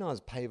I'd known I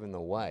was paving the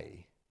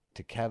way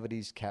to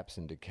cavities, caps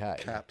and decay.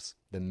 Caps.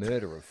 The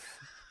murder of...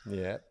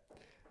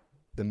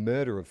 The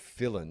murder of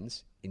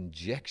fillings,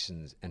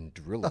 injections and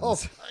drillings. Oh,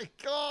 my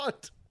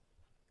God.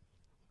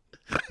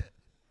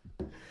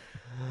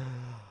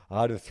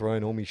 I'd have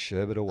thrown all my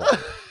sherbet away.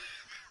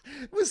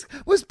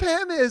 Was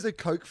Pam Ayres a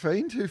coke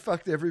fiend who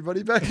fucked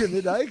everybody back in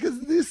the day?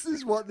 Because this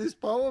is what this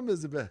poem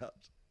is about.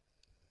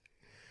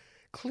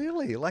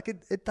 Clearly, like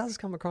it does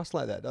come across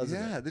like that, doesn't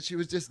it? Yeah, that she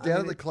was just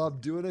down at the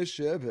club doing her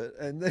sherbet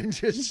and then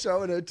just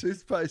showing her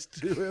toothpaste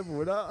to whoever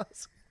would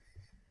ask.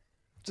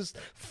 Just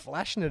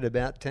flashing it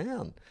about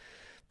town.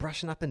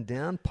 Brushing up and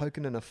down,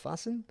 poking and a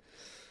fussing.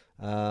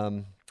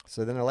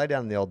 So then I lay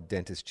down in the old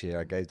dentist chair.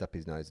 I gazed up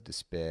his nose in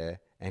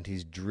despair, and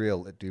his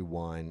drill it do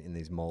whine in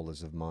these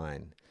molars of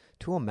mine.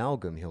 To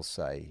amalgam, he'll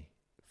say,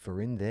 for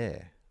in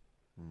there.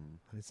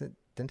 Is it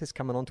dentist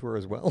coming on to her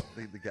as well? I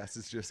think the gas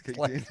has just kicked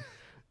Like- in.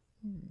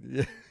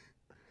 Yeah.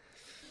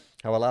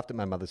 How I laughed at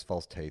my mother's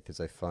false teeth as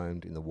they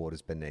foamed in the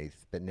waters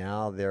beneath. But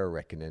now they're a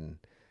reckoning.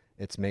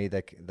 It's me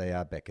that they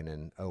are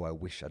beckoning. Oh, I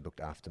wish I'd looked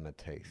after my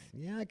teeth.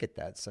 Yeah, I get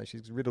that. So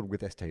she's riddled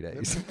with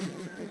STDs.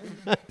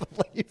 I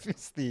believe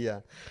it's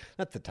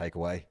that's the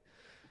takeaway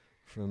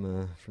from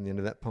the end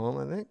of that poem,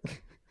 I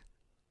think.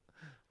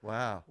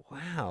 Wow.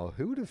 Wow,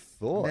 who would have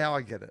thought? Now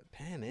I get it.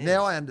 Pam Now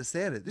Ayres. I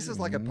understand it. This is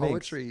like a Minx.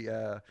 poetry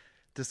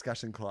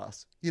discussion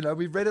class. You know,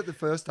 we've read it the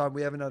first time,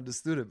 we haven't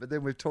understood it, but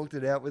then we've talked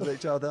it out with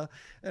each other.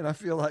 And I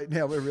feel like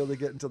now we're really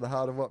getting to the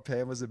heart of what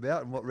Pam was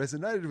about and what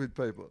resonated with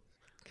people.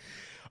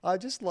 I'd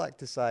just like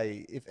to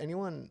say, if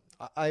anyone,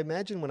 I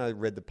imagine when I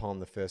read the poem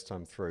the first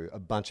time through, a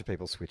bunch of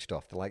people switched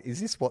off. They're like, is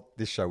this what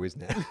this show is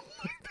now?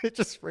 They're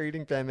just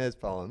reading Pam Ayres'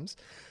 poems.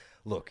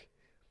 Look,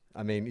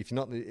 I mean, if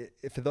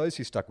for those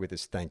who stuck with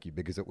us, thank you,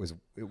 because it was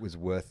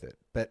worth it.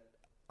 But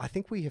I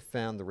think we have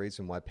found the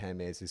reason why Pam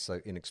Ayres is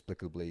so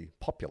inexplicably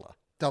popular.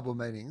 Double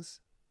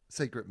meanings,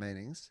 secret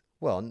meanings.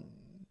 Well,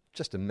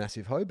 just a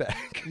massive hoebag.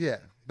 Yeah,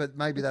 but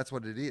maybe that's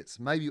what it is.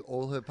 Maybe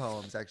all her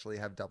poems actually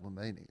have double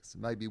meanings.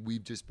 Maybe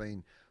we've just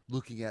been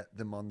looking at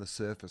them on the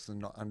surface and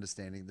not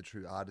understanding the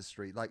true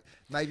artistry. Like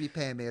maybe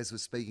Pam Ayres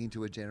was speaking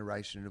to a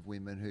generation of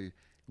women who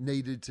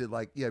needed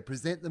to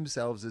present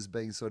themselves as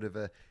being sort of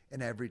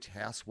an average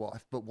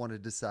housewife, but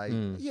wanted to say,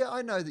 yeah,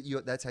 I know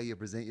that that's how you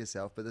present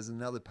yourself, but there's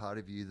another part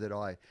of you that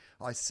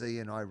I see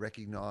and I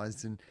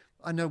recognise. And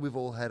I know we've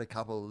all had a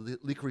couple of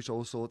licorice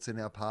all sorts in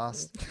our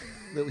past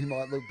that we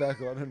might look back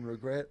on and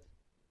regret.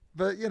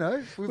 But, you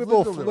know, we've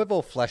We've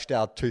all flashed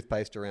our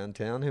toothpaste around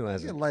town. Who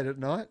hasn't? late at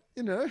night,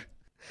 you know.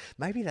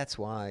 Maybe that's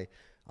why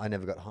I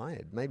never got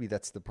hired. Maybe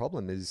that's the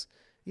problem is,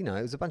 you know,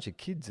 it was a bunch of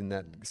kids in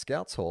that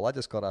scouts hall. I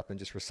just got up and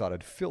just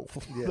recited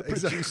filth. Yeah, The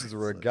producers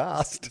were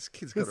aghast. This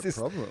kid's got a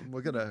problem.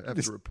 We're going to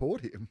have to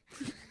report him.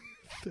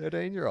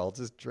 13-year-old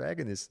just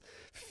dragging this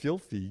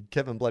filthy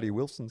Kevin Bloody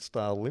Wilson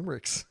style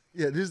limericks.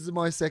 Yeah, this is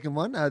my second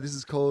one. This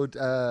is called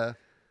Do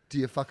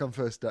You Fuck on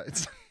First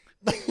Dates?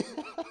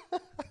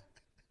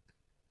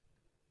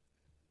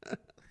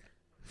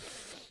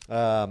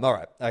 All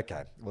right.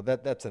 Okay. Well,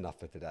 that's enough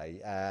for today.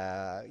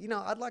 You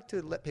know, I'd like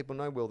to let people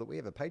know, Will, that we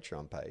have a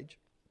Patreon page.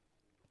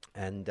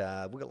 And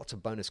we've got lots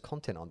of bonus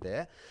content on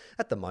there.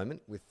 At the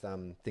moment, with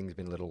things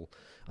being a little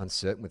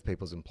uncertain with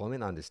people's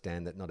employment, I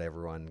understand that not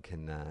everyone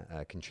can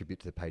contribute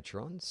to the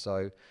Patreon,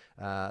 so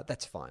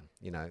that's fine.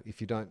 You know, if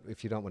you don't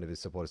want to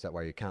support us that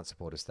way, you can't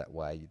support us that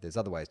way. There's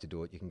other ways to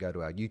do it. You can go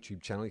to our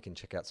YouTube channel. You can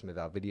check out some of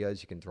our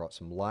videos. You can throw up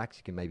some likes.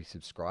 You can maybe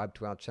subscribe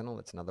to our channel.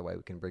 That's another way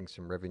we can bring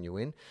some revenue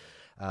in.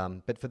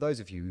 But for those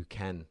of you who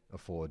can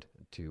afford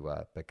to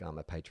become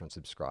a Patreon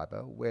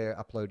subscriber, we're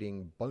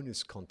uploading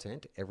bonus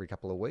content every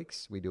couple of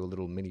weeks. We do a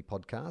little mini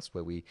podcast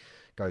where we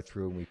go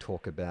through and we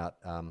talk about,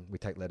 we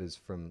take letters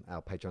from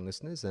our Patreon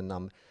listeners. And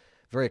I'm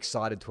very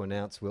excited to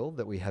announce, Will,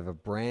 that we have a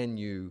brand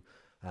new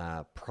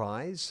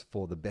prize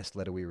for the best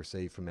letter we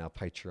receive from our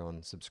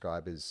Patreon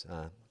subscribers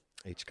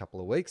each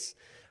couple of weeks.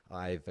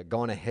 I've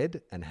gone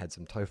ahead and had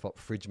some Tofop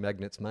fridge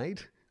magnets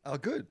made. Oh,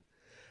 good.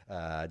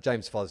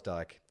 James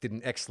Fosdyke did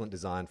an excellent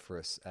design for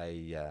us.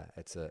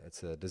 It's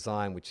a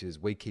design which is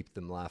we keep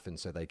them laughing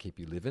so they keep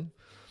you living.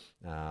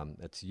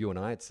 It's you and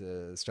I. It's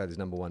Australia's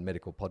 #1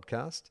 medical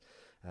podcast.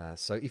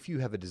 So if you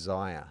have a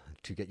desire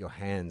to get your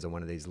hands on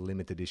one of these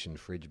limited edition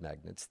fridge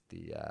magnets,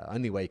 the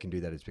only way you can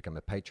do that is become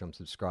a Patreon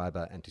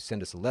subscriber and to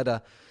send us a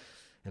letter.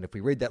 And if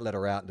we read that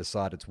letter out and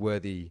decide it's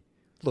worthy,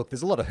 look,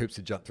 there's a lot of hoops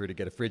to jump through to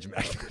get a fridge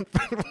magnet.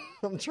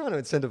 I'm trying to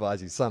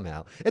incentivize you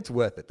somehow. It's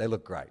worth it. They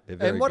look great. They're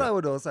very And what good. I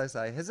would also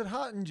say, has it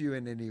heartened you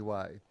in any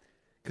way?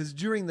 Because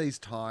during these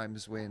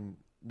times when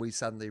we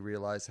suddenly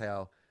realise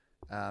how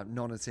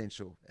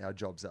non-essential our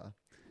jobs are,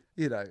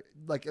 you know,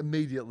 like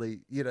immediately,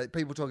 you know,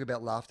 people talk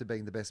about laughter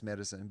being the best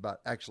medicine, but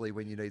actually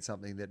when you need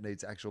something that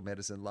needs actual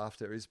medicine,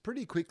 laughter is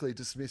pretty quickly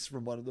dismissed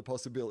from one of the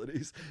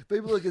possibilities.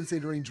 People are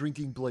considering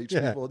drinking bleach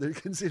before they're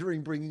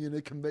considering bringing in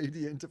a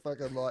comedian to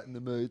fucking lighten the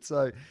mood.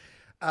 So,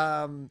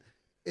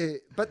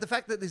 but the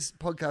fact that this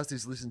podcast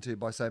is listened to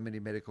by so many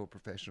medical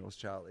professionals,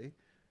 Charlie,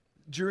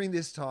 during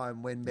this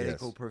time when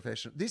medical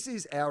professionals, this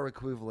is our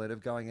equivalent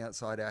of going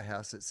outside our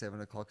house at 7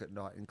 o'clock at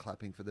night and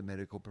clapping for the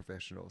medical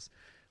professionals.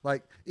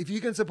 Like, if you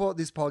can support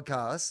this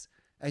podcast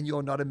and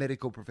you're not a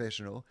medical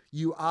professional,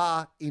 you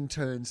are in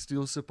turn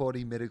still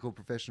supporting medical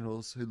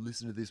professionals who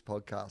listen to this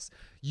podcast.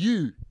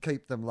 You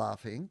keep them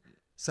laughing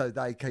so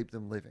they keep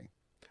them living.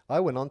 I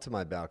went onto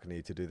my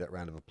balcony to do that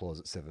round of applause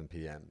at 7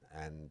 p.m.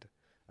 and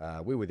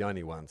we were the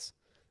only ones.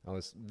 I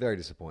was very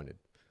disappointed.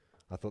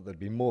 I thought there'd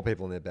be more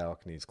people on their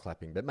balconies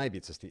clapping, but maybe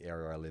it's just the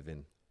area I live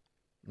in.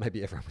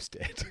 Maybe everyone was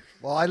dead.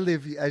 Well, I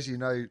live, as you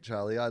know,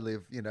 Charlie, I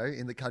live, you know,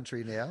 in the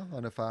country now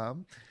on a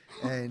farm.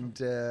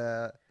 And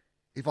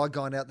if I'd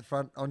gone out the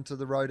front onto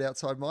the road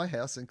outside my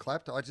house and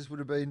clapped, I just would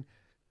have been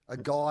a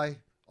guy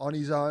on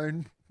his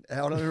own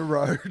out on a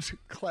road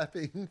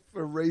clapping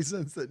for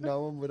reasons that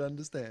no one would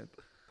understand.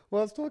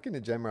 Well, I was talking to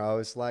Gemma. I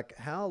was like,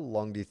 how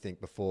long do you think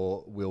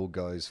before Will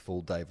goes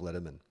full Dave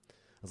Letterman?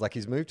 I was like,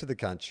 he's moved to the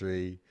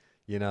country.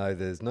 You know,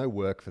 there's no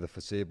work for the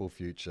foreseeable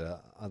future.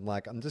 I'm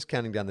like, I'm just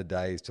counting down the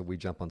days till we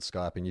jump on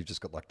Skype and you've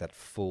just got like that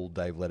full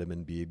Dave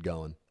Letterman beard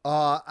going.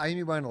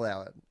 Amy won't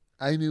allow it.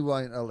 Amy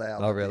won't allow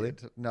it. Oh, really?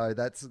 No,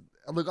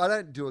 look, I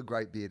don't do a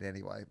great beard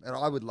anyway. And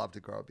I would love to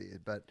grow a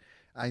beard, but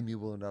Amy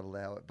will not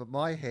allow it. But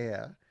my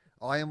hair,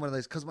 I am one of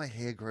those, because my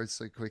hair grows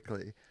so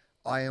quickly,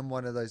 I am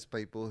one of those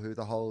people who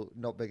the whole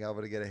not being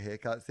able to get a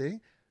haircut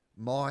thing,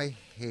 my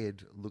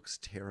head looks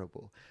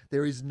terrible.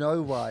 There is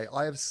no way.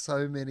 I have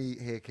so many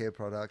hair care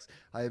products.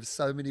 I have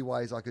so many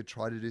ways I could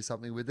try to do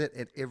something with it.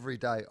 And every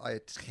day I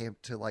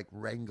attempt to like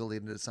wrangle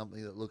into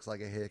something that looks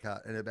like a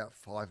haircut. And about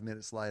 5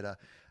 minutes later,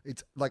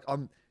 it's like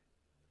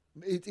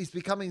it's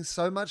becoming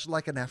so much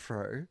like an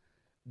afro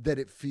that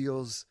it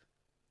feels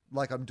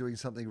like I'm doing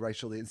something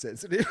racially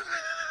insensitive.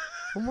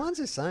 Well, mine's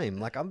the same.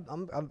 Like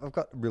I've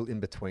got real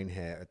in-between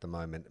hair at the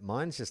moment.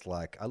 Mine's just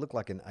like, I look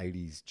like an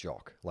 80s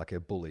jock, like a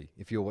bully.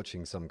 If you're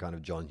watching some kind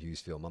of John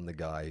Hughes film, I'm the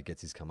guy who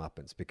gets his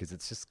comeuppance because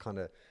it's just kind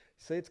of,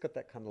 see, it's got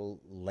that kind of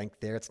length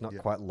there. It's not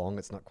quite long.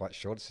 It's not quite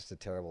short. It's just a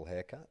terrible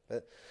haircut.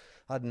 But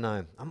I don't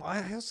know.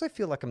 I also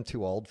feel like I'm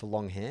too old for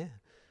long hair.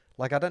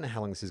 Like, I don't know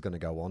how long this is going to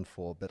go on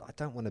for, but I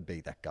don't want to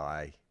be that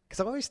guy. Because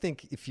I always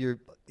think if you're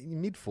in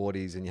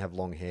mid-40s and you have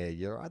long hair,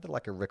 you're either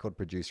like a record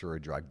producer or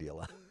a drug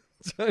dealer.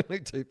 It's only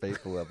two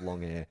people who have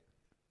long hair.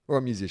 Or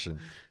a musician.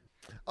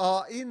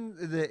 In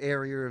the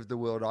area of the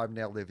world I'm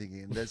now living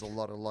in, there's a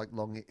lot of like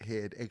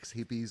long-haired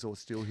ex-hippies or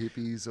still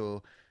hippies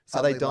or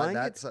something Are they dying?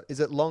 like that. So,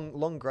 is it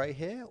long grey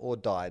hair or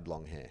dyed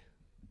long hair?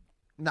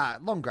 nah,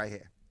 long grey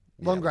hair.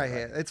 Long grey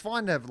hair. It's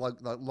fine to have like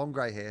long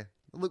grey hair.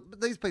 Look,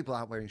 but these people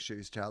aren't wearing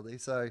shoes, Charlie,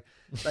 so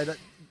they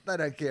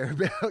don't care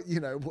about, you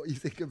know, what you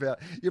think about.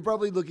 You're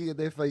probably looking at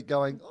their feet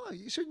going, oh,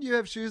 shouldn't you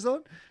have shoes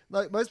on?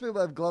 Like, most people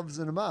have gloves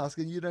and a mask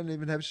and you don't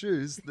even have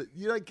shoes.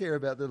 You don't care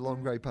about the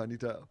long grey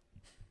ponytail.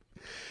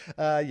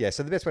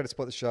 So the best way to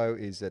support the show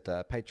is at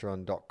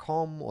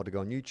patreon.com or to go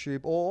on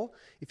YouTube. Or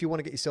if you want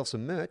to get yourself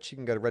some merch, you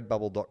can go to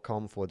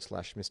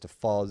redbubble.com/Mr.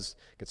 Foz.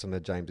 Get some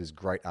of James's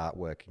great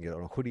artwork. You can get it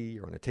on a hoodie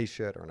or on a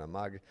t-shirt or on a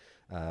mug.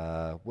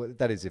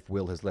 That is if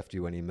Will has left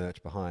you any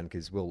merch behind,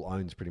 because Will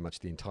owns pretty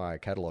much the entire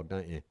catalogue,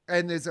 don't you?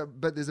 And there's a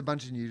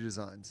bunch of new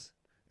designs.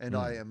 And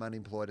I am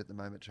unemployed at the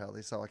moment,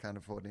 Charlie, so I can't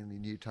afford any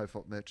new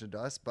Tofop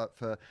merchandise. But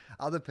for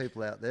other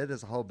people out there,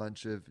 there's a whole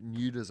bunch of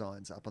new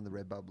designs up on the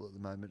Redbubble at the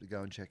moment to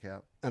go and check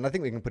out. And I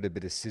think we can put a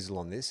bit of sizzle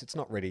on this. It's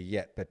not ready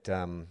yet, but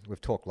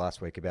we've talked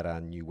last week about our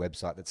new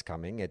website that's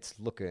coming. It's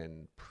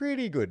looking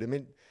pretty good. I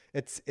mean,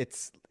 it's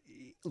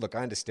look,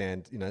 I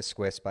understand, you know,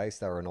 Squarespace,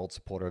 they're an old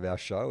supporter of our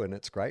show, and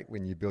it's great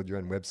when you build your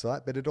own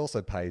website, but it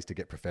also pays to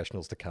get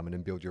professionals to come in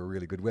and build you a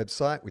really good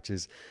website, which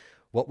is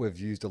what we've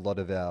used a lot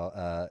of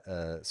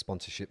our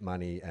sponsorship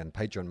money and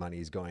Patreon money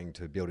is going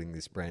to building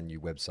this brand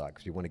new website,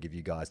 because we want to give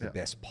you guys the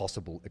best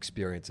possible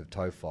experience of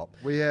Tofop.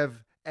 We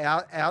have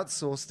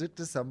outsourced it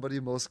to somebody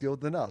more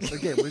skilled than us.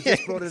 Again, we've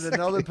just brought in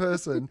another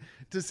person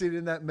to sit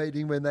in that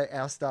meeting when they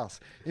oust us.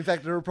 In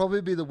fact, it'll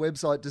probably be the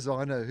website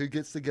designer who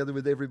gets together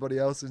with everybody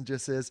else and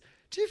just says,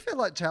 do you feel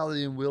like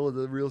Charlie and Will are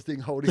the real thing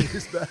holding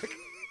this back?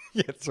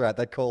 Yeah, that's right.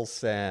 They call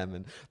Sam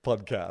and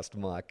podcast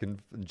Mike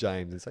and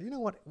James and say, you know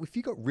what, if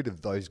you got rid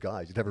of those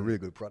guys, you'd have a really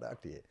good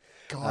product here.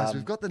 Guys,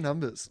 we've got the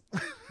numbers.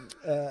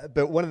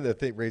 But one of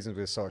the reasons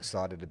we're so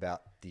excited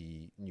about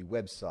the new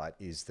website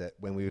is that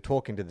when we were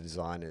talking to the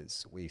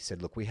designers, we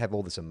said, look, we have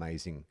all this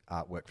amazing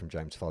artwork from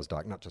James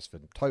Fosdyke, not just for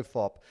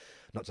Tofop,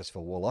 not just for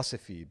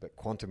Wallosophy, but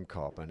Quantum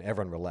Cop and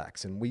Everyone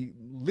Relax. And we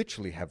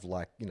literally have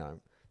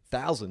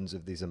thousands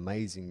of these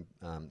amazing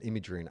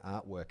imagery and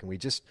artwork. And we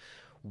just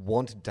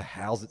wanted to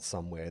house it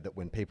somewhere that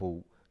when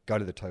people go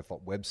to the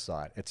Tofop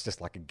website, it's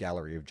just like a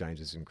gallery of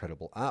James's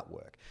incredible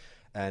artwork.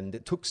 And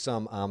it took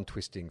some arm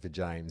twisting for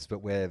James,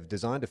 but we've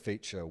designed a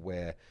feature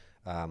where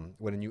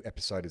when a new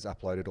episode is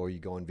uploaded, or you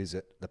go and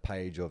visit the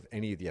page of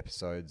any of the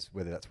episodes,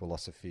 whether that's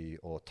Wallosophy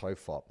or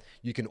Tofop,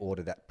 you can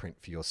order that print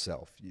for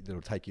yourself. It'll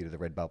take you to the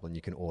Redbubble and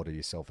you can order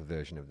yourself a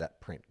version of that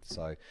print.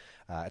 So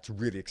it's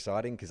really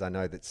exciting, because I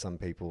know that some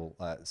people,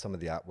 some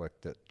of the artwork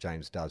that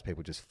James does,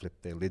 people just flip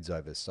their lids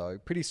over. So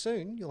pretty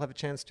soon you'll have a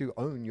chance to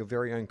own your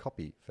very own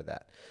copy for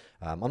that.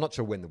 I'm not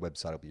sure when the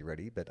website will be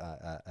ready, but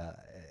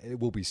it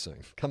will be soon,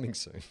 coming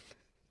soon.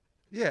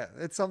 Yeah,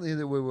 it's something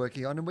that we're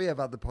working on, and we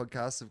have other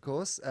podcasts, of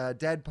course.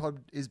 Dad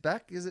Pod is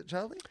back, is it,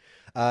 Charlie?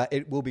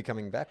 It will be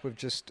coming back. We've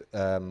just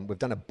we've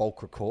done a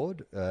bulk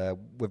record.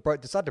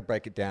 We've decided to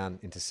break it down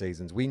into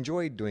seasons. We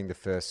enjoyed doing the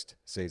first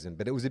season,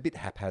 but it was a bit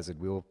haphazard.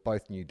 We were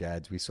both new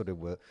dads. We sort of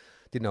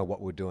didn't know what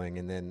we were doing,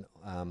 and then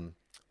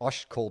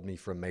Osh called me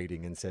for a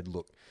meeting and said,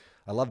 "Look,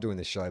 I love doing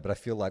this show, but I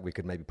feel like we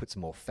could maybe put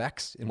some more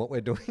facts in what we're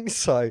doing.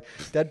 So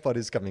Dad Pod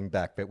is coming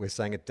back, but we're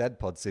saying it Dad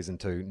Pod Season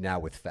 2 now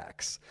with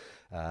facts.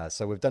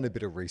 So we've done a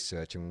bit of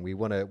research, and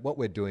what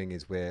we're doing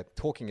is we're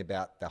talking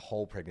about the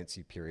whole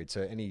pregnancy period.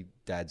 So any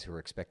dads who are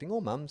expecting,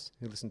 or mums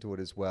who listen to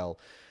it as well,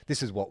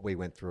 this is what we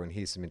went through, and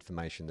here's some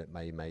information that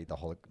may make the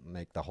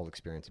whole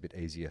experience a bit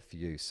easier for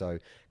you. So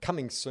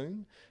coming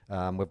soon,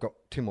 we've got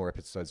 2 more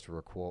episodes to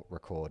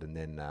record, and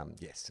then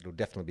yes, it'll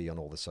definitely be on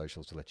all the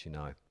socials to let you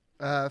know.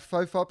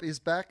 Fofop is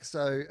back,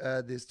 so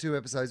there's 2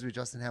 episodes with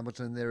Justin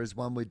Hamilton. There is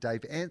one with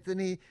Dave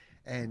Anthony,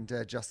 and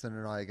Justin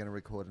and I are going to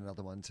record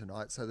another one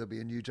tonight. So there'll be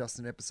a new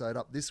Justin episode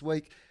up this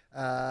week.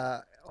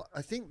 I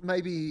think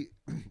maybe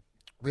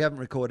we haven't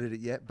recorded it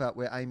yet, but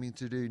we're aiming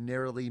to do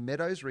Nerily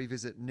Meadows,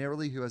 revisit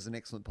Nerily, who has an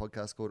excellent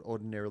podcast called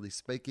Ordinarily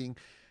Speaking,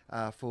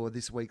 for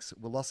this week's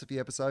Philosophy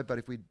episode. But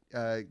if we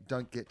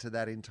don't get to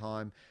that in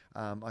time,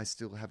 I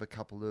still have a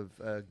couple of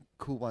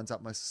cool ones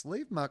up my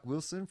sleeve. Mark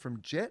Wilson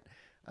from Jet.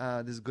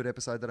 There's a good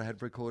episode that I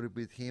had recorded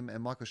with him,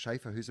 and Michael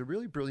Schaefer, who's a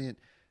really brilliant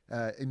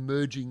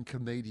emerging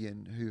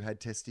comedian who had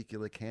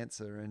testicular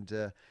cancer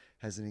and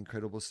has an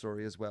incredible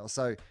story as well.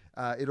 So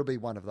it'll be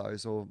one of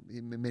those, or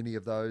many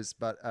of those,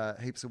 but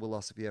heaps of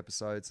Philosophy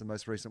episodes. The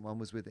most recent one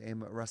was with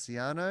Em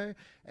Rossiano.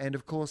 And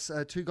of course,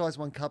 2 Guys,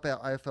 1 Cup, our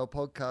AFL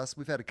podcast.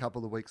 We've had a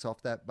couple of weeks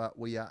off that, but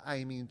we are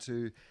aiming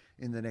to,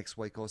 in the next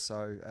week or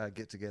so,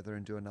 get together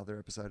and do another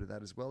episode of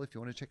that as well, if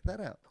you want to check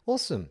that out.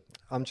 Awesome.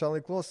 I'm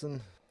Charlie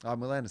Clausen. I'm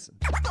Will Anderson.